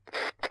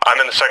 I'm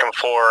in the second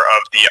floor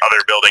of the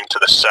other building to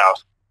the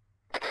south.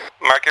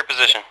 Mark your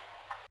position.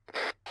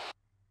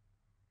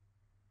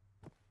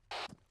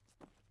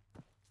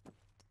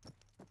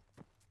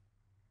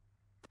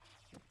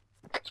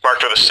 It's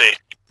marked with a C.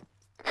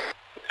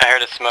 I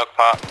heard a smoke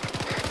pop.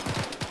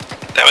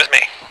 That was me.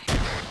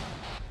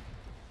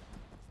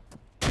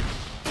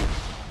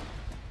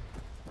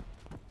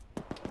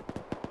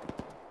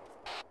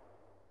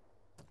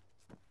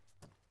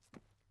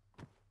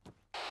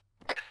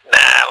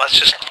 Nah, let's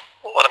just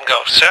let him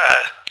go. So,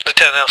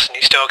 Lieutenant Nelson,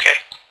 you still okay?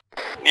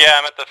 Yeah,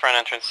 I'm at the front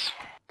entrance.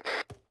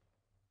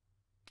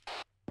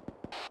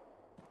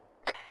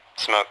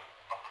 Smoke.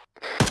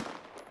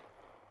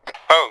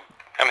 Oh,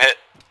 I'm hit.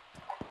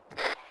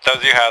 That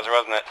was you, Hauser,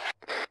 wasn't it?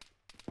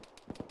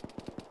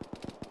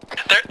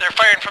 They're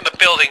firing from the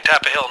building,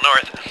 top of hill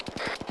north.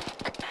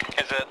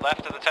 Is it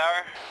left of the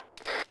tower?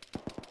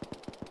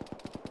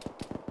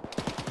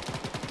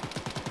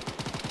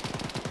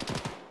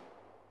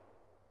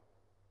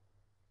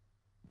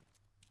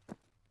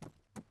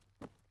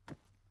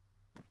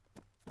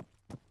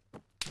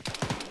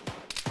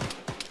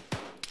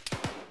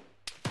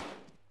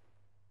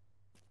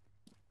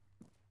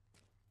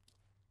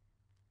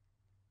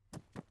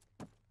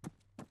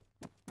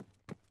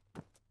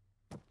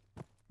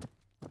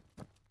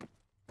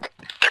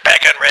 They're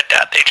back on red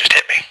dot. They just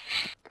hit me.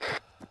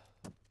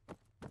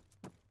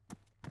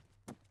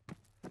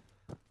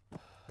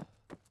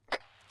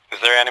 Is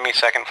there enemy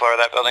second floor of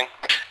that building?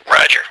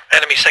 Roger.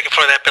 Enemy second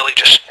floor of that building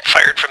just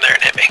fired from there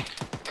and hit me.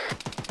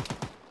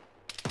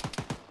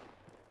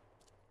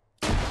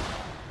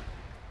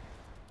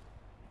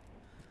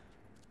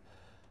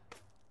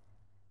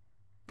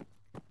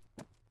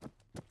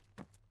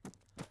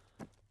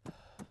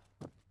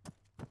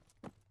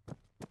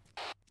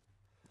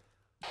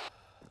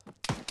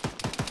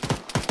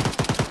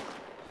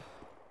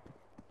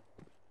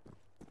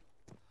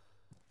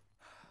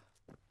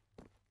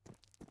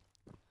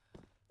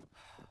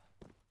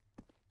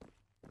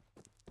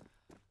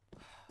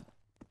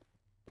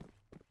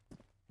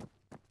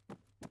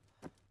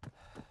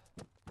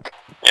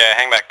 Yeah,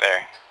 hang back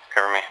there.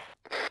 Cover me.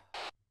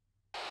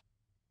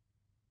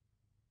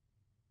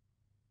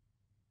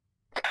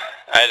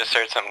 I just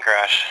heard something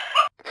crash.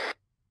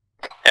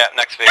 Yeah,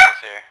 next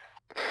vehicle's here.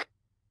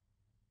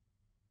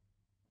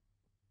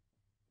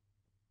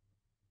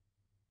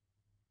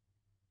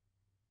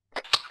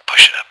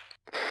 Push it up.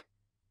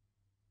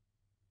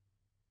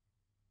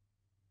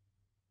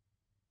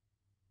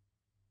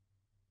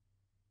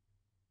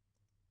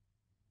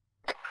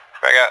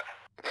 Back up.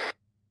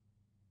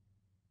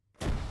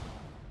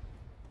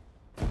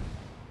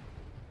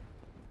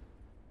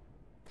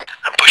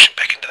 I'm pushing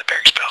back into the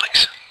barracks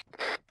buildings.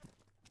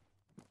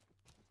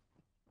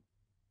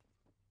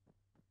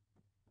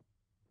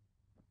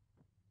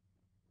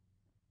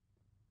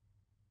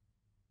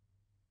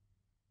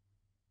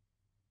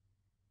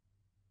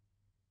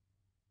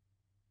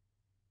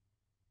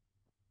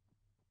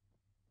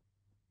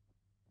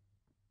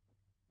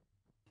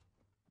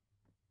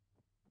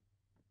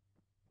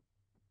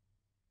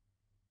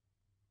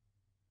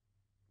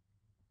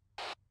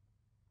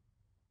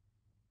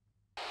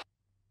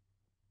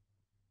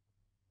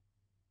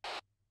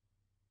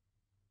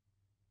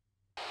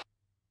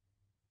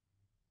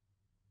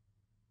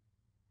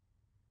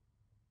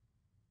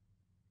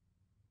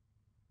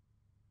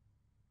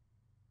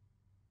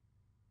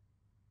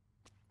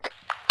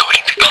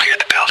 Going to clear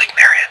the building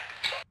they're in.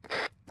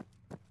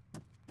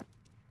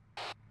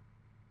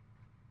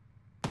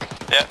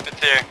 Yep, it's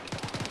here.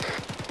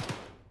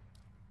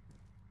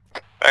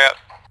 Back up.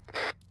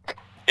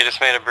 You just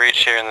made a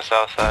breach here in the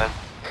south side.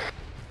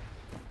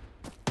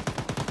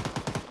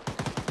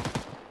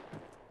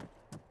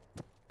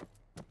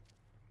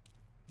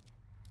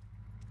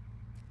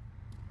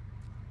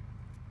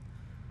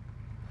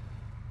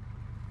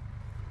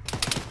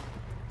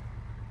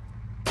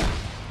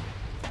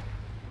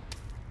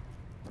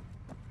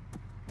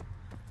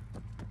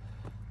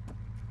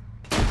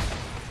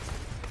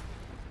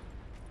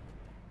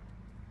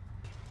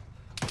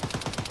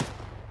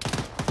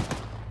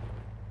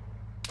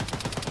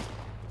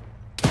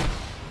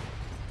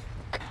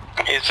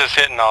 He's just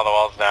hitting all the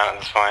walls down at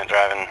this point,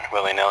 driving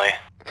willy-nilly.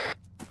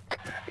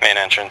 Main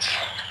entrance.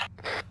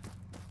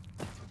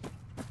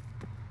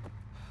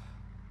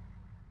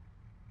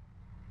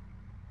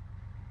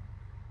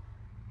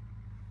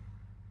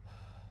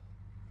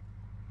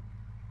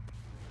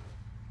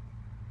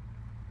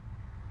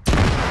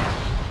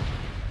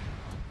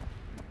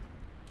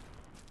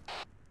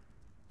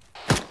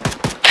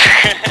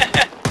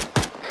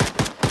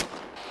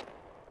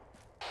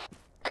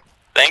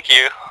 Thank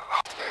you.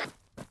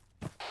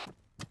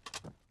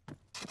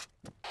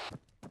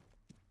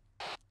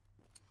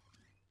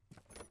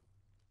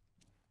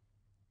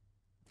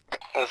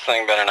 This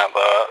thing better not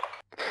blow up.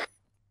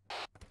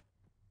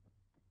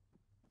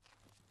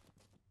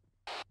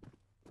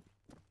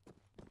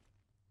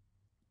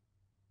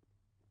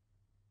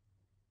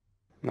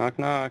 Knock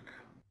knock.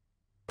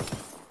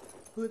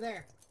 Who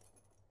there?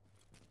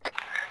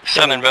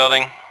 Southern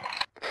building.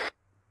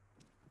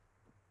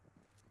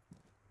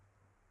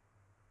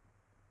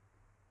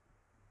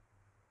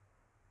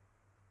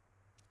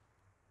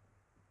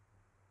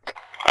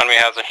 On me,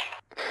 Hauser.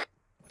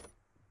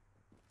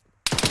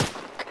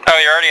 Oh,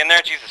 you're already in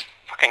there? Jesus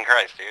fucking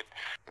Christ, dude.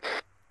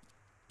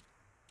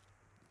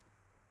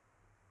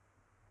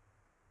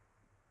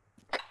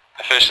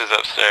 The fish is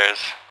upstairs.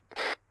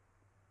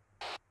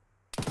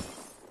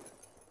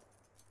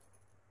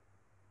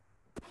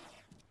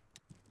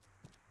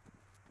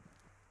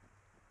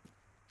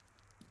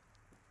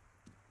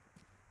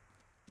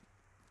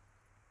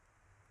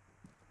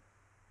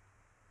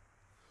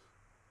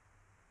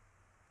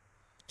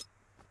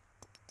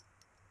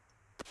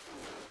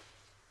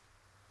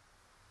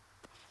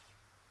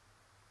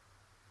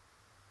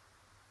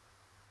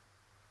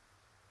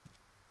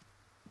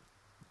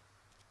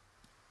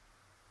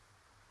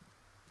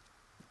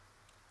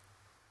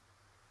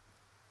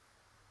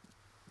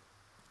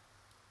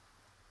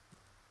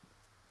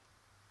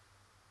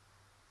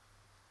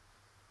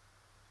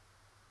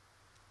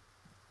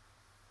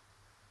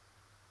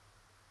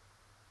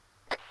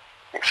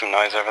 Make some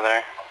noise over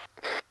there.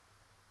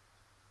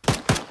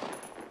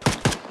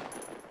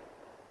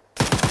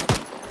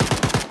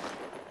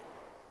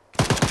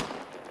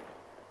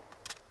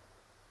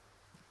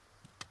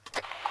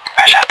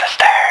 Fish at the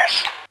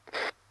stairs.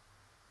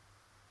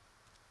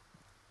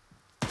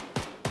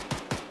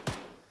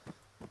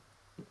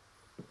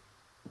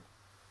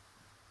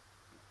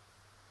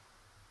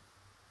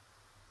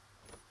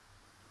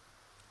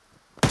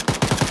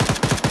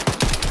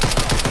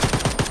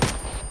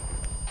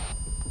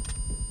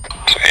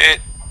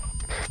 Sweet.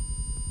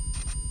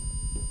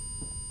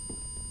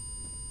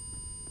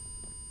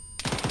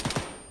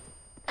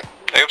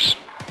 Oops.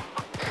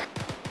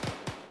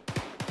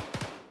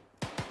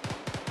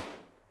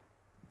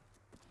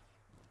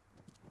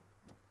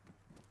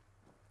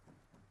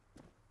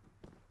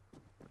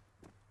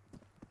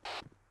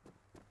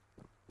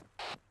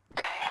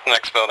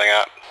 Next building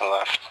up, to the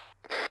left.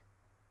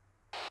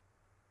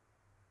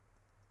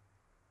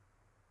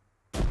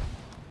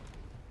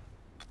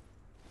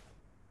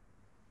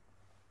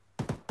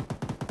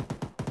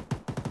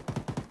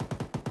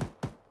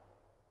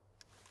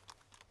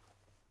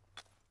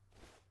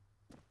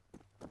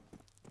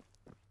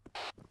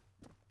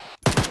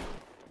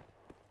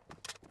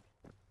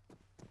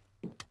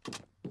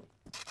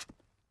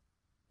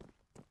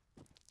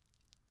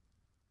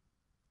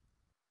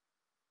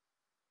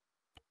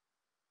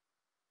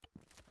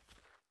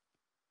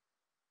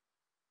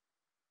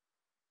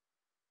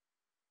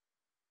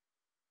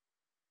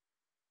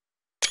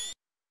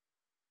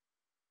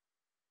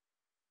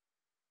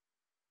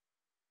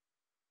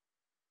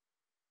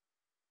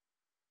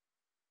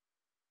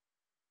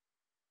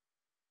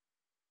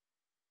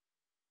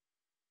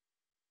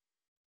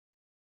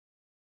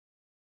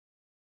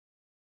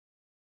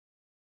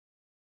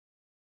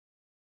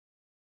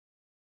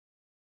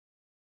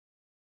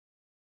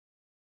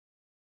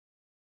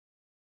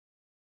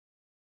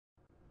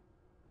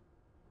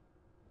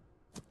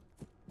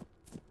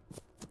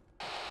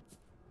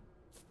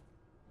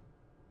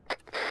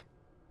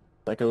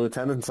 Like a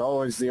lieutenant's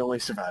always the only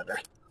survivor.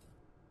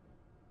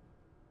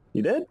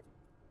 You did?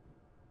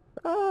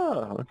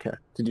 Oh, okay.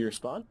 Did you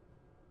respond?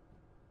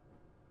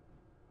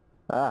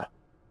 Ah.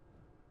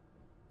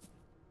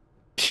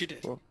 She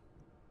did. Well.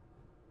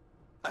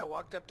 I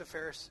walked up to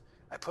Ferris.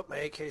 I put my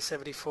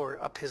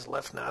AK-74 up his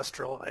left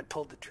nostril. I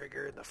pulled the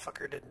trigger, and the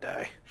fucker didn't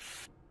die.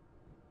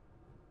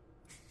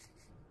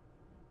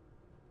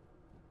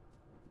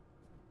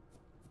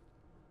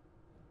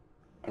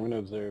 I'm gonna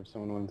observe.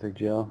 Someone want to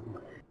take GL?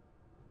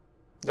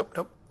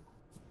 Nope.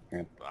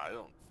 I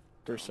don't.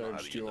 First I don't know how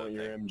Sarge, to do you use want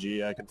that your thing.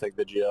 MG? I can take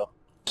the GL.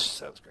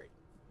 Sounds great.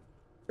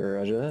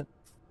 Roger that.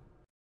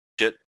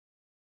 Shit.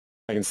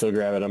 I can still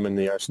grab it. I'm in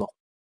the arsenal.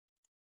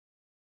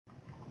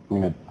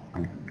 I'm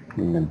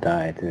gonna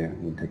die too.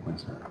 You take my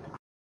stuff.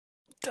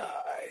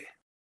 Die.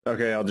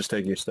 Okay, I'll just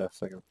take your stuff.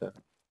 Second with that.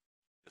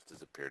 Just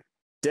disappeared.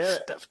 Damn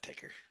it. Stuff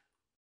taker.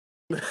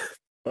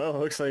 Well,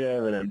 looks like I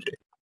have an MG.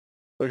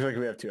 Looks like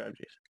we have two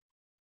MGs.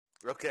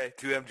 Okay,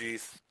 2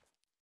 MGs.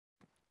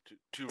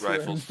 Two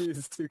rifles. Two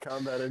MGs, two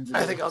combat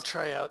engineers. I think I'll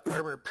try out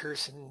armor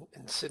piercing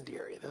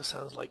incendiary. Those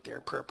sounds like they're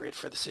appropriate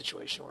for the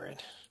situation we're in.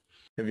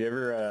 Have you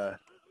ever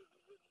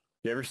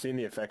seen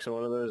the effects of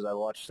one of those? I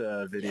watched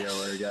a video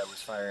where a guy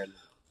was firing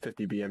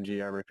 50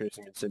 BMG armor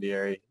piercing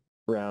incendiary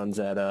rounds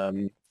at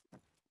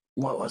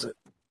what was it?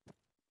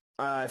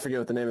 I forget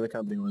what the name of the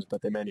company was,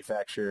 but they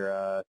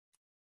manufacture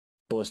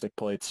ballistic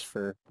plates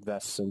for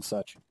vests and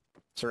such.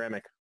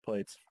 Ceramic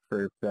plates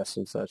for vests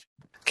and such.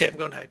 Okay, I'm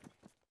going to hide.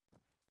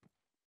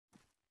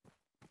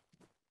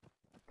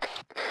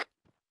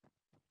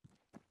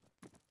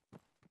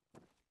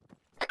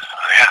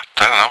 Yeah, I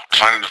don't know.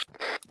 Find.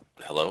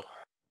 Hello?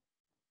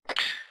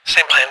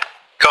 Same plan.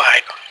 Go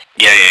hide.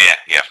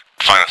 Yeah.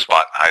 Find a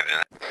spot. Hide in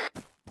it.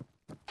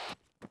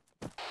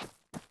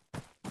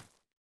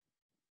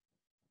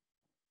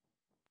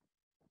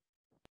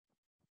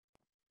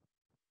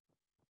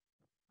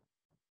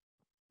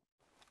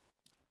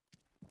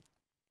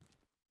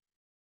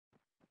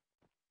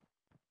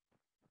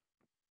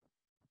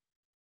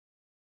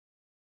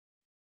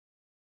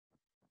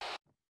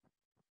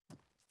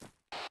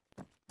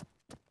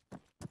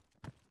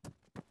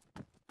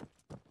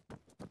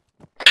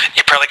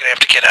 probably gonna have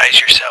to get eyes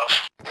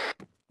yourself.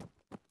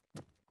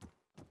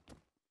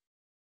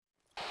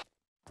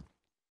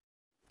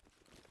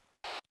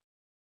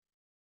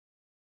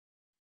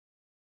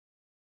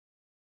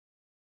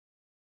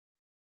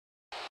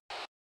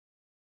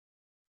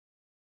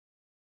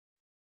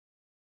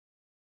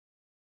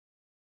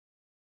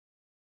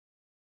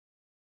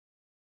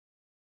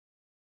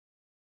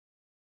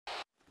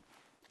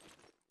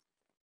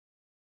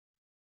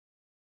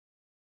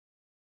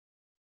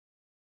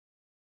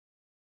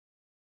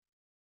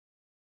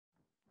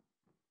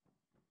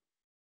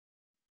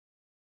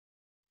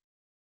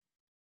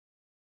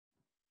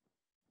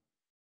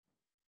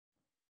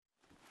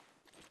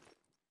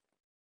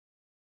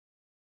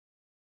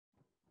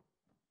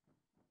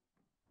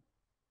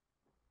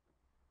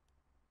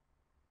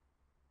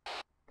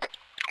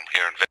 I'm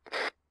here in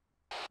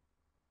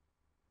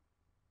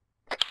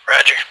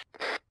Roger.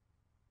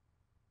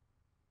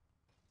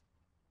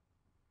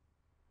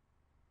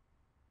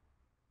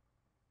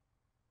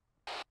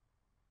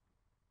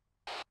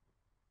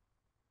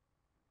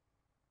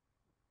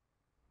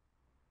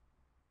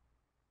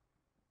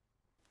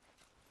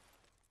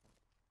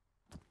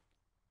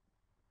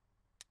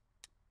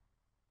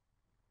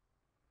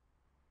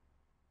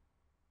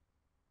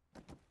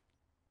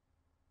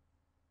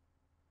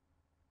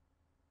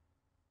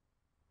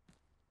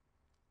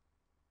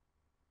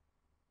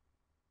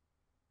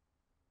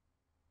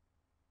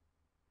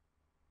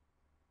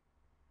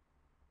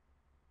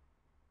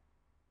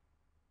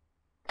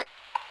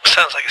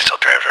 Sounds like he's still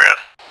driving around.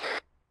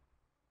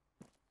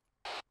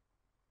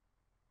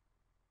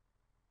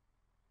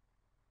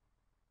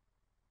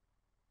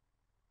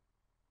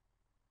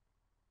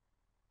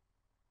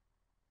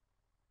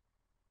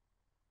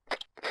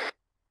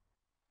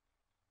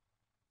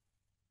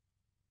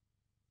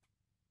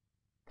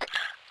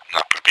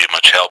 not going to be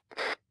much help.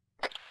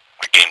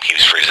 My game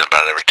keeps freezing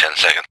about every 10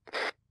 seconds.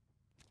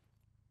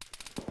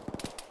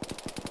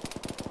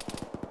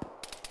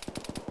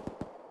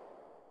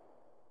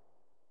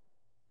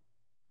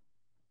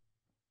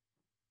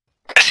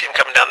 I see him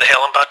coming down the hill.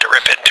 I'm about to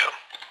rip into him.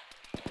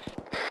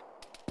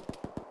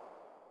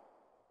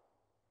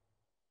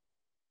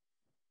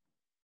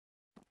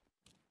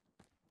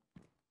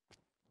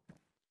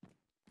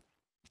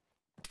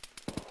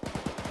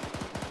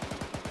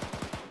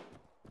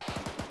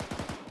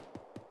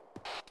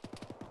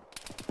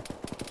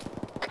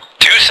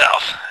 Due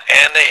south,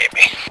 and they hit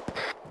me.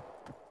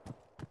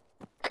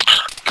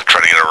 I'm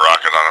trying to get a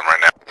rocket on him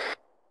right now.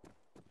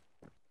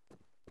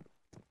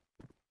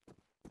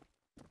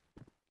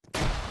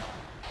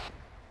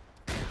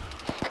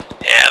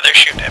 Yeah, they're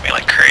shooting at me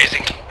like crazy.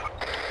 Dang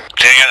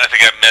it, I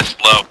think I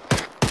missed low.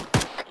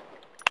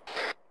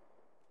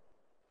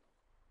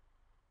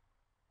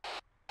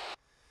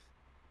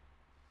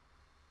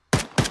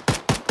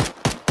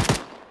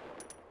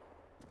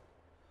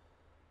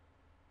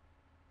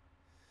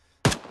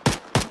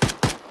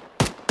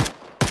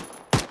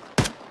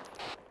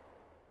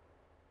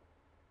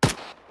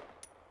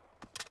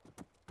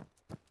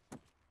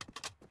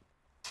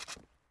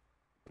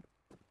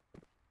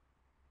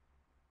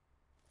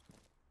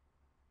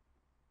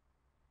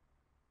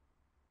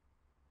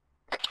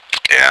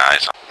 Yeah, I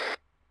saw.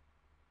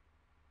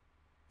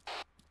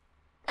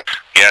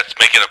 Yeah, it's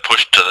making a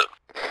push to the...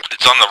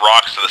 It's on the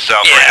rocks to the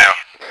south right now.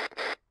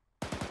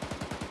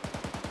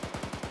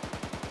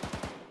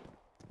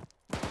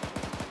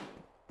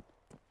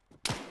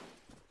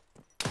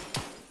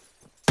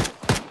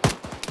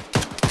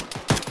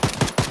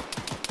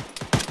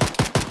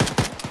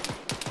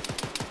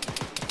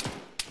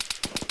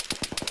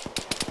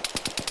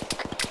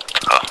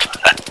 Oh,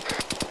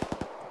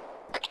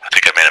 I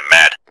think I made him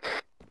mad.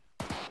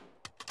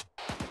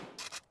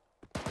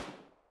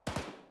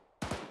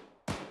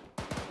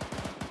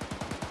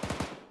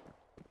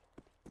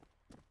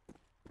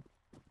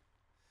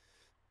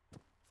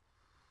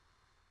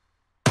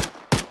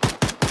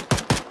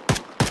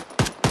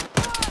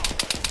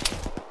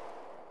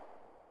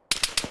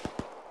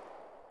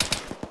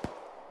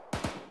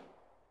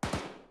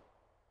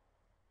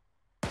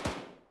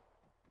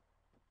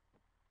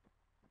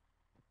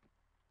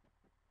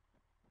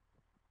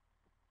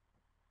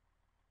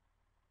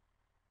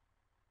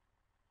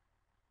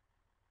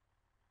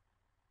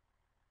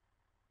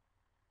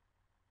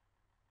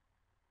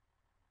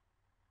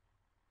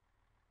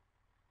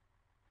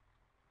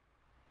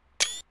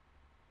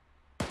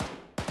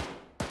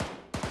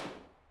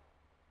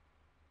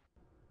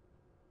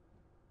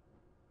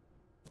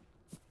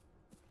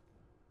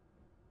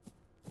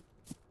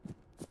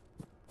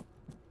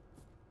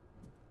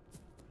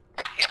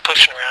 He's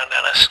pushing around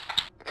on us.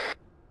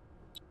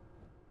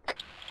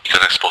 You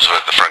got an explosive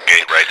at the front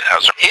gate, right,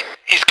 Hauser?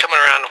 He's coming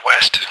around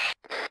west.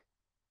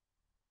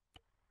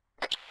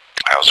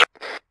 Hauser.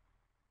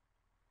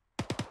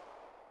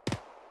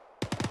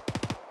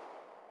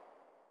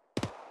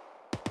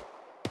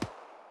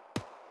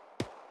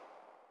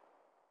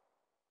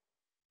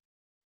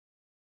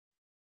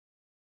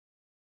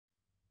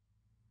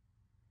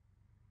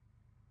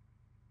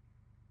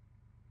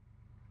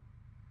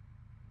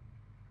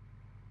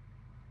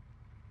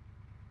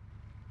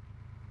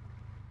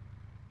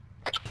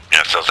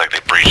 like they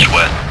breached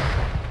west.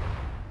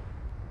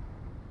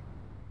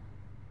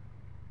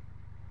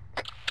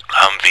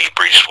 Humvee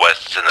breached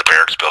west. It's in the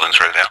barracks buildings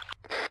right now.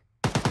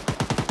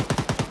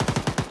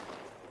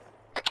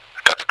 I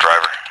got the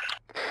driver.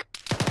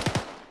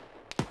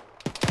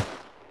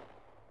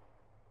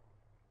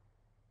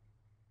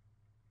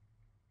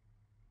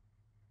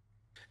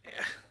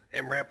 Yeah,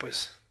 MRAP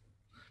was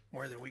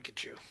more than we could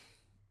chew.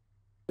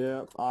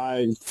 Yeah,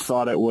 I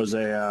thought it was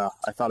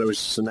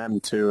just an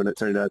M2, and it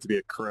turned out to be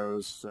a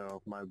Crow's,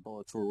 so my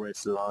bullets were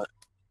wasted on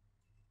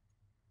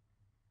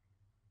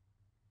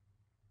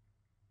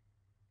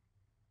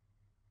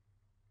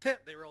it.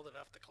 They rolled it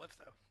off the cliff,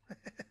 though.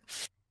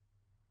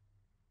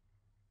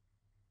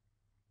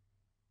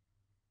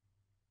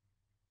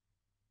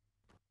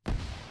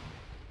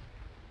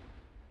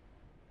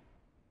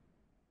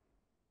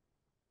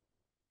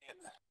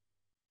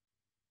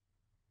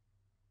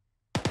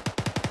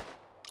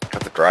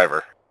 Got the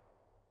driver.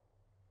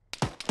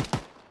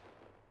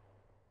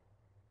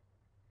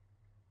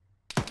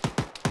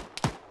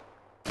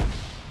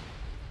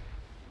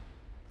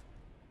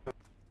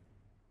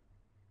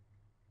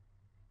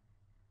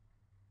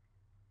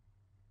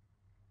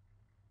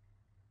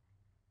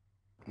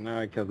 No,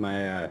 I killed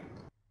my, Yeah,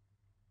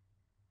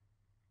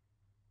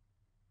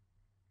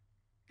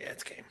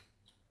 it's game.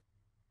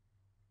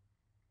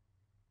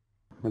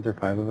 Weren't there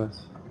 5 of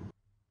us?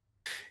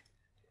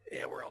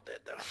 Yeah, we're all dead,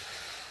 though.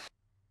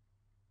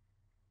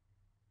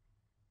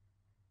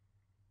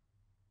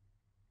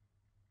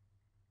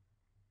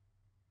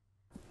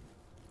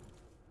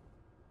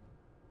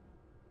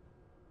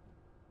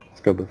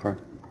 Let's go before.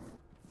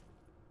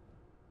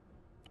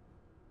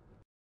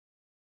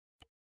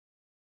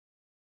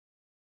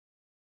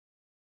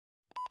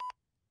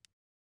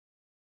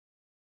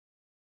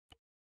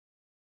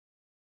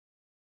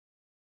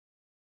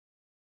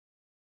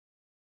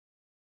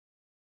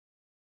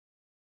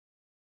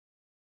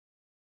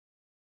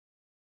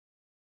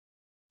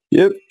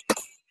 Yep.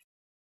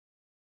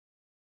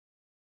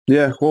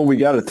 Yeah, well, we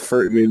got it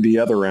the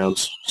other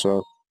rounds,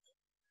 so.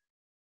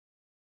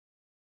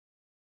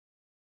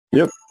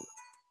 Yep.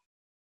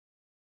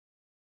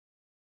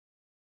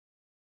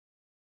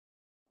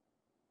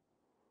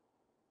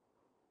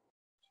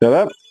 Shut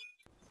up.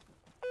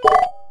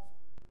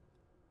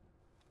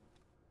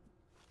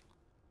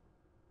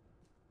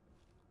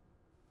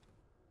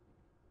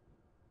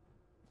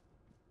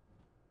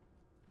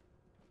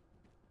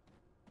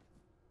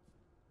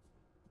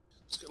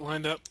 Let's get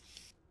lined up.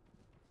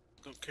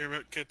 Don't care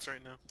about kits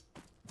right now.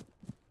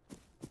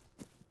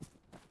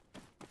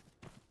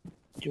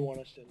 You want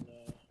us in,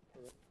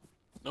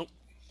 Nope.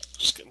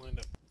 Just get lined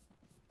up.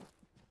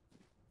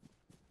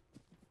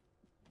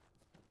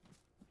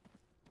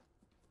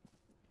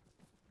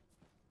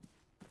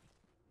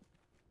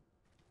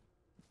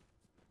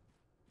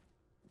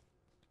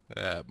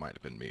 That might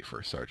have been me,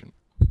 First Sergeant.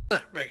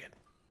 Very good.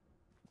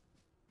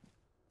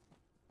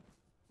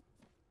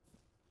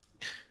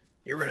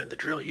 You're running the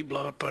drill, you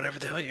blow up whatever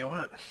the hell you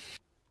want.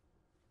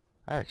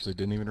 I actually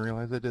didn't even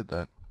realize I did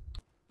that.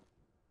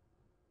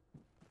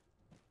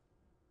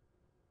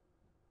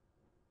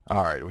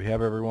 Alright, we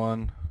have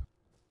everyone.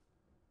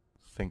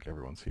 I think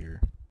everyone's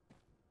here.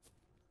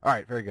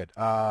 Alright, very good.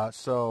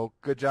 So,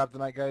 good job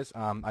tonight, guys.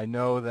 I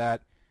know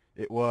that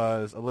it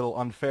was a little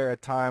unfair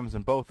at times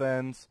in both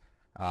ends.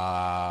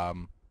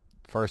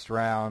 First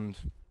round,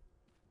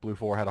 Blue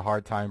 4 had a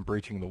hard time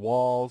breaching the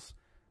walls.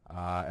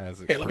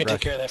 As it Here, let me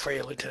take progressed. care of that for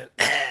you, Lieutenant.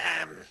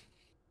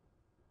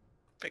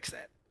 Fix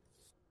that.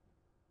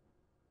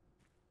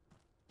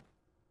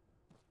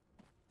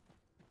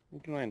 You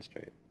can land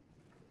straight.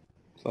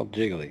 It's all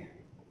jiggly.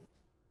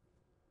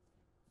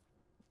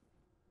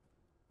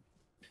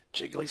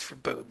 Jiggly's for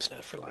boobs,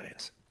 not for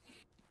lions.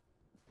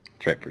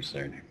 That's right, First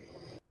Sergeant.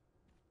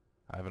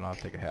 Ivan, I'll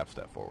take a half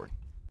step forward.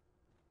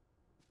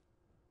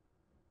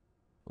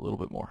 A little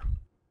bit more.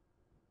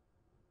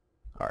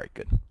 Alright,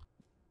 good.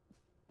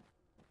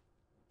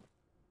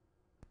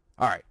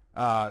 Alright,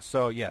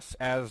 so yes,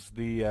 as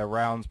the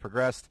rounds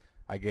progressed,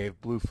 I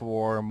gave Blue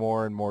 4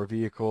 more and more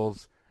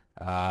vehicles.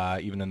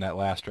 Even in that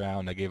last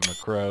round, I gave him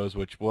a Crows,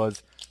 which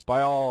was,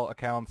 by all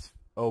accounts,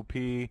 OP.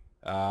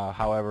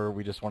 However,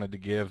 we just wanted to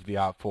give the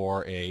Op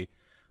 4 a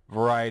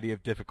variety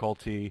of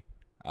difficulty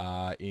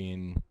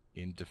in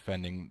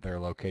defending their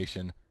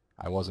location.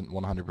 I wasn't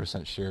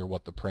 100% sure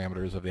what the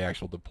parameters of the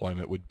actual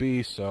deployment would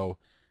be, so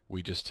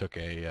we just took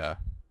a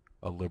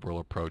liberal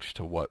approach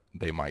to what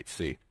they might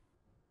see.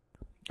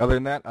 Other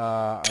than that,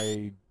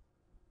 I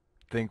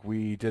think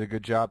we did a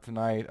good job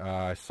tonight.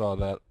 I saw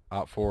that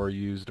Op 4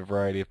 used a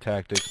variety of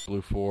tactics.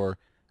 Blue 4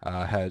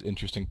 had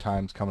interesting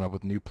times coming up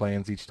with new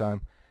plans each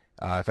time.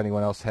 If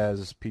anyone else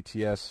has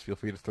PTS, feel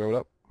free to throw it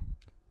up.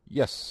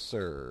 Yes,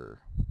 sir.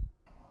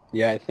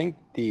 Yeah, I think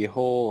the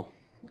whole...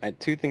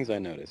 two things I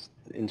noticed.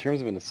 In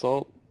terms of an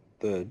assault,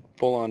 the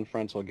full-on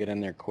frontal, get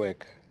in there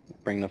quick,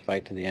 bring the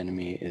fight to the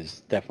enemy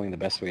is definitely the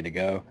best way to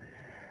go.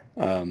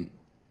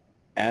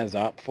 As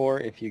Op 4,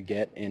 if you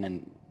get in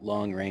a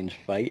long-range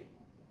fight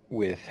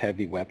with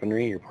heavy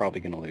weaponry, you're probably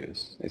going to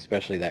lose,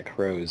 especially that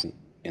Crow's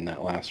in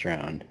that last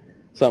round,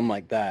 something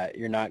like that,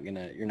 you're not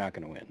gonna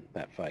win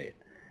that fight.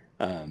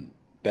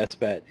 Best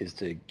bet is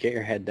to get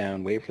your head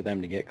down, wait for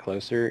them to get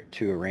closer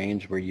to a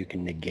range where you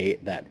can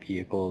negate that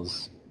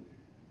vehicle's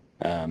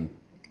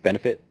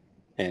benefit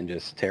and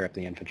just tear up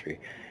the infantry.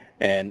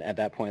 And at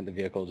that point, the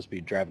vehicle will just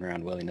be driving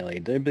around willy-nilly.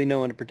 There'll be no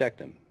one to protect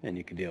them, and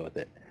you can deal with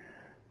it.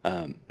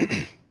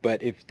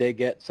 But if they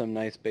get some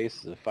nice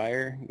bases of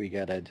fire, we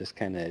gotta just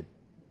kind of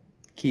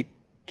keep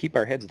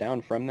our heads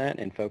down from that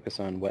and focus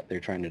on what they're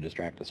trying to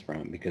distract us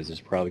from, because there's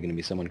probably going to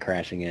be someone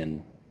crashing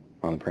in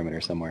on the perimeter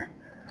somewhere.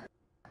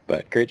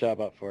 But great job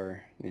up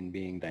for in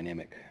being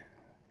dynamic.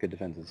 Good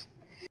defenses.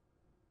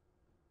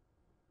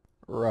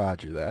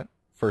 Roger that.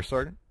 First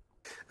Sergeant?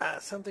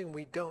 Something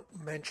we don't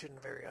mention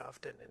very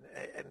often,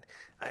 and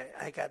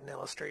I got an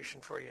illustration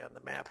for you on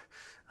the map,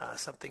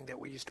 something that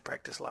we used to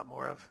practice a lot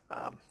more of.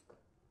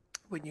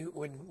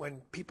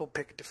 When people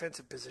pick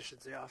defensive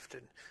positions, they often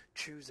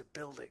choose a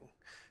building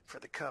for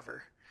the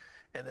cover,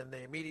 and then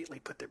they immediately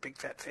put their big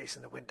fat face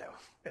in the window,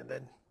 and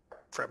then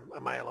from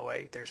a mile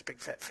away, there's a big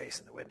fat face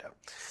in the window.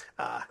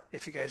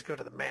 If you guys go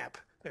to the map,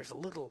 there's a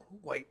little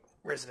white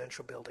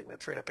residential building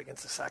that's right up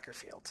against the soccer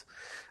fields.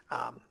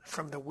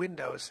 From the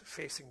windows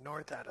facing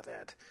north out of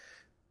that,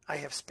 I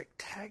have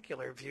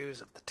spectacular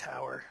views of the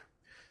tower,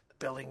 the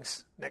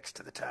buildings next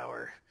to the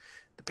tower,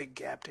 the big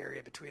gapped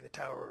area between the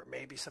tower where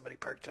maybe somebody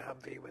parked a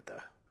Humvee with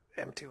the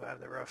M2 on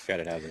the roof. Got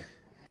it, Hauser.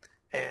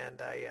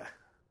 And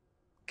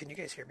can you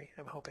guys hear me?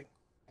 I'm hoping.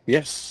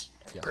 Yes.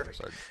 Yeah,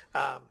 Perfect.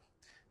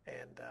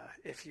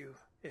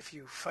 If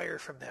you fire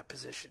from that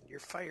position, you're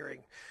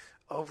firing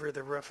over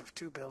the roof of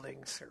two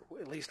buildings,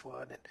 or at least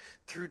one, and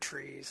through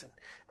trees,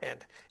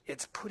 and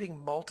it's putting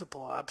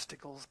multiple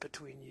obstacles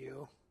between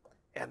you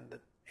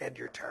and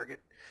your target.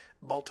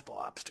 Multiple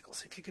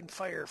obstacles. If you can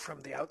fire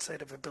from the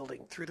outside of a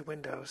building through the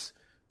windows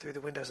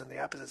on the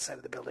opposite side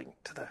of the building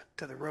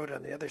to the road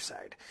on the other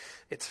side,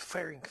 it's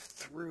firing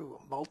through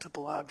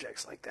multiple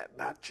objects like that,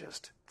 not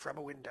just from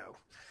a window,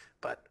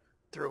 but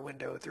through a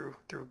window,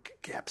 through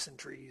gaps in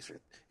trees, or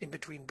in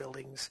between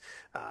buildings,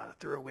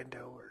 through a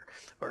window,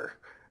 or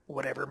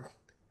whatever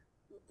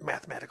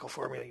mathematical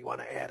formula you want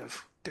to add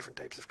of different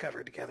types of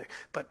cover together.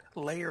 But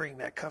layering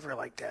that cover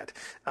like that,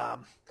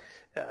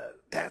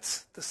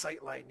 that's the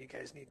sight line you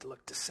guys need to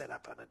look to set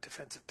up on a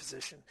defensive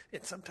position.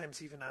 And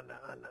sometimes even on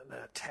an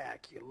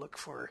attack, you look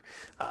for,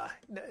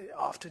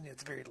 often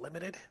it's very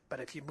limited, but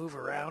if you move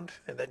around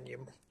and then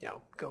you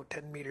go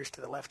 10 meters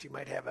to the left, you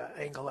might have an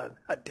angle on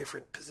a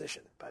different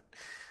position. But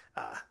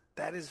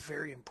that is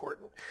very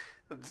important.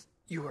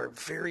 You are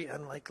very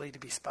unlikely to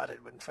be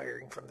spotted when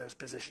firing from those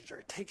positions, or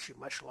it takes you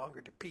much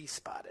longer to be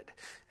spotted,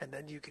 and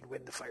then you can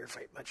win the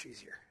firefight much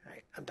easier. All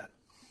right, I'm done.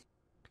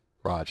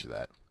 Roger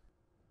that.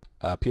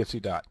 PFC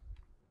Dot.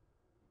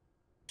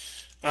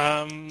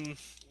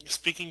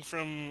 Speaking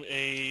from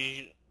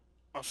a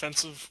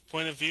offensive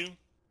point of view,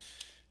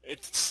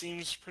 it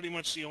seems pretty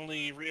much the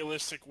only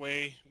realistic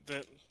way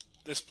that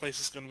this place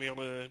is going to be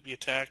able to be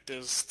attacked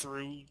is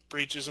through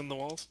breaches in the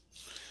walls.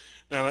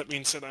 Now, that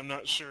being said, I'm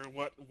not sure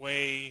what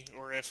way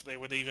or if they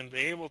would even be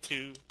able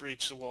to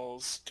breach the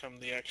walls come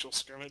the actual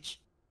scrimmage.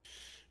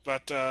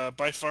 But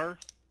by far,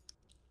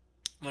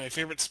 my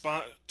favorite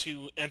spot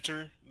to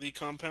enter the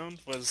compound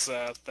was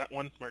that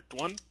one, marked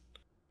 1,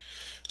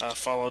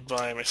 followed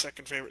by my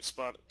second favorite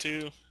spot at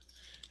 2,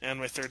 and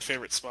my third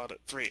favorite spot at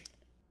 3.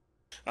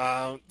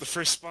 The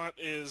first spot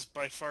is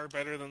by far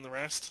better than the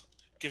rest.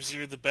 Gives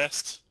you the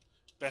best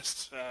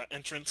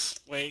entrance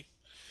way.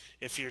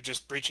 If you're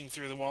just breaching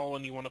through the wall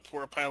and you want to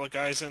pour a pile of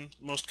guys in,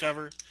 most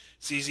cover,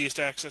 it's the easiest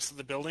access to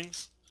the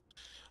buildings.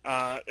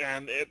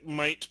 And it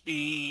might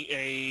be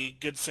a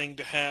good thing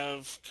to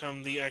have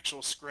come the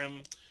actual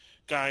scrim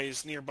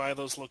guys nearby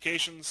those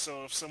locations,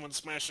 so if someone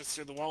smashes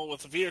through the wall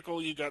with a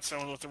vehicle, you got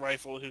someone with a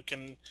rifle who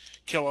can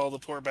kill all the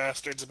poor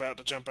bastards about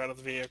to jump out of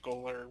the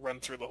vehicle or run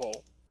through the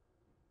hole.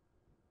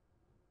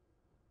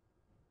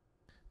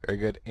 Very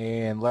good.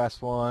 And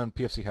last one,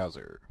 PFC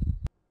Hauser.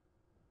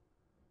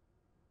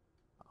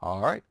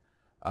 All right.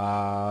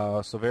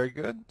 So very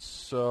good.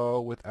 So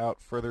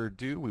without further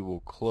ado, we will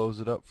close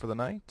it up for the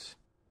night.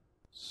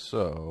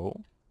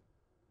 So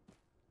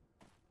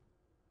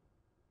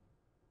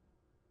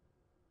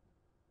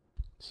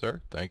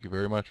sir, thank you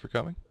very much for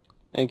coming.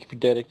 Thank you for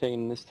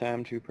dedicating this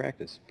time to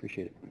practice.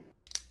 Appreciate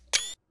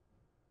it.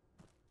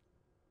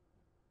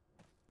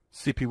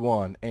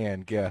 CP1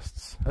 and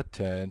guests,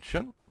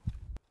 attention.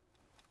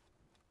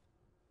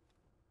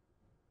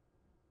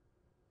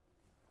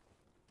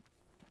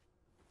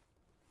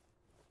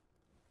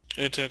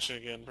 Attention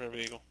again, Private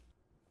Eagle.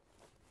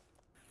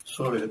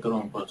 Sorry, hit the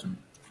wrong button.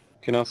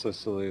 You can also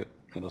salute.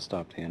 It'll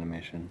stop the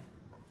animation.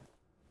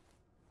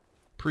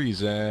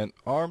 Present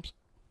arms.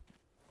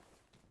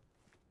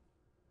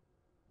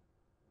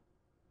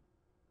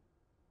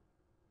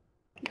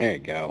 There you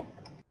go.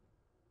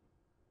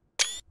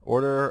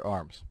 Order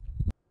arms.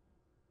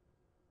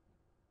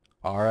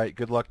 All right,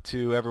 good luck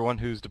to everyone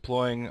who's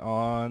deploying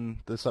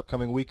on this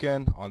upcoming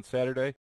weekend on Saturday.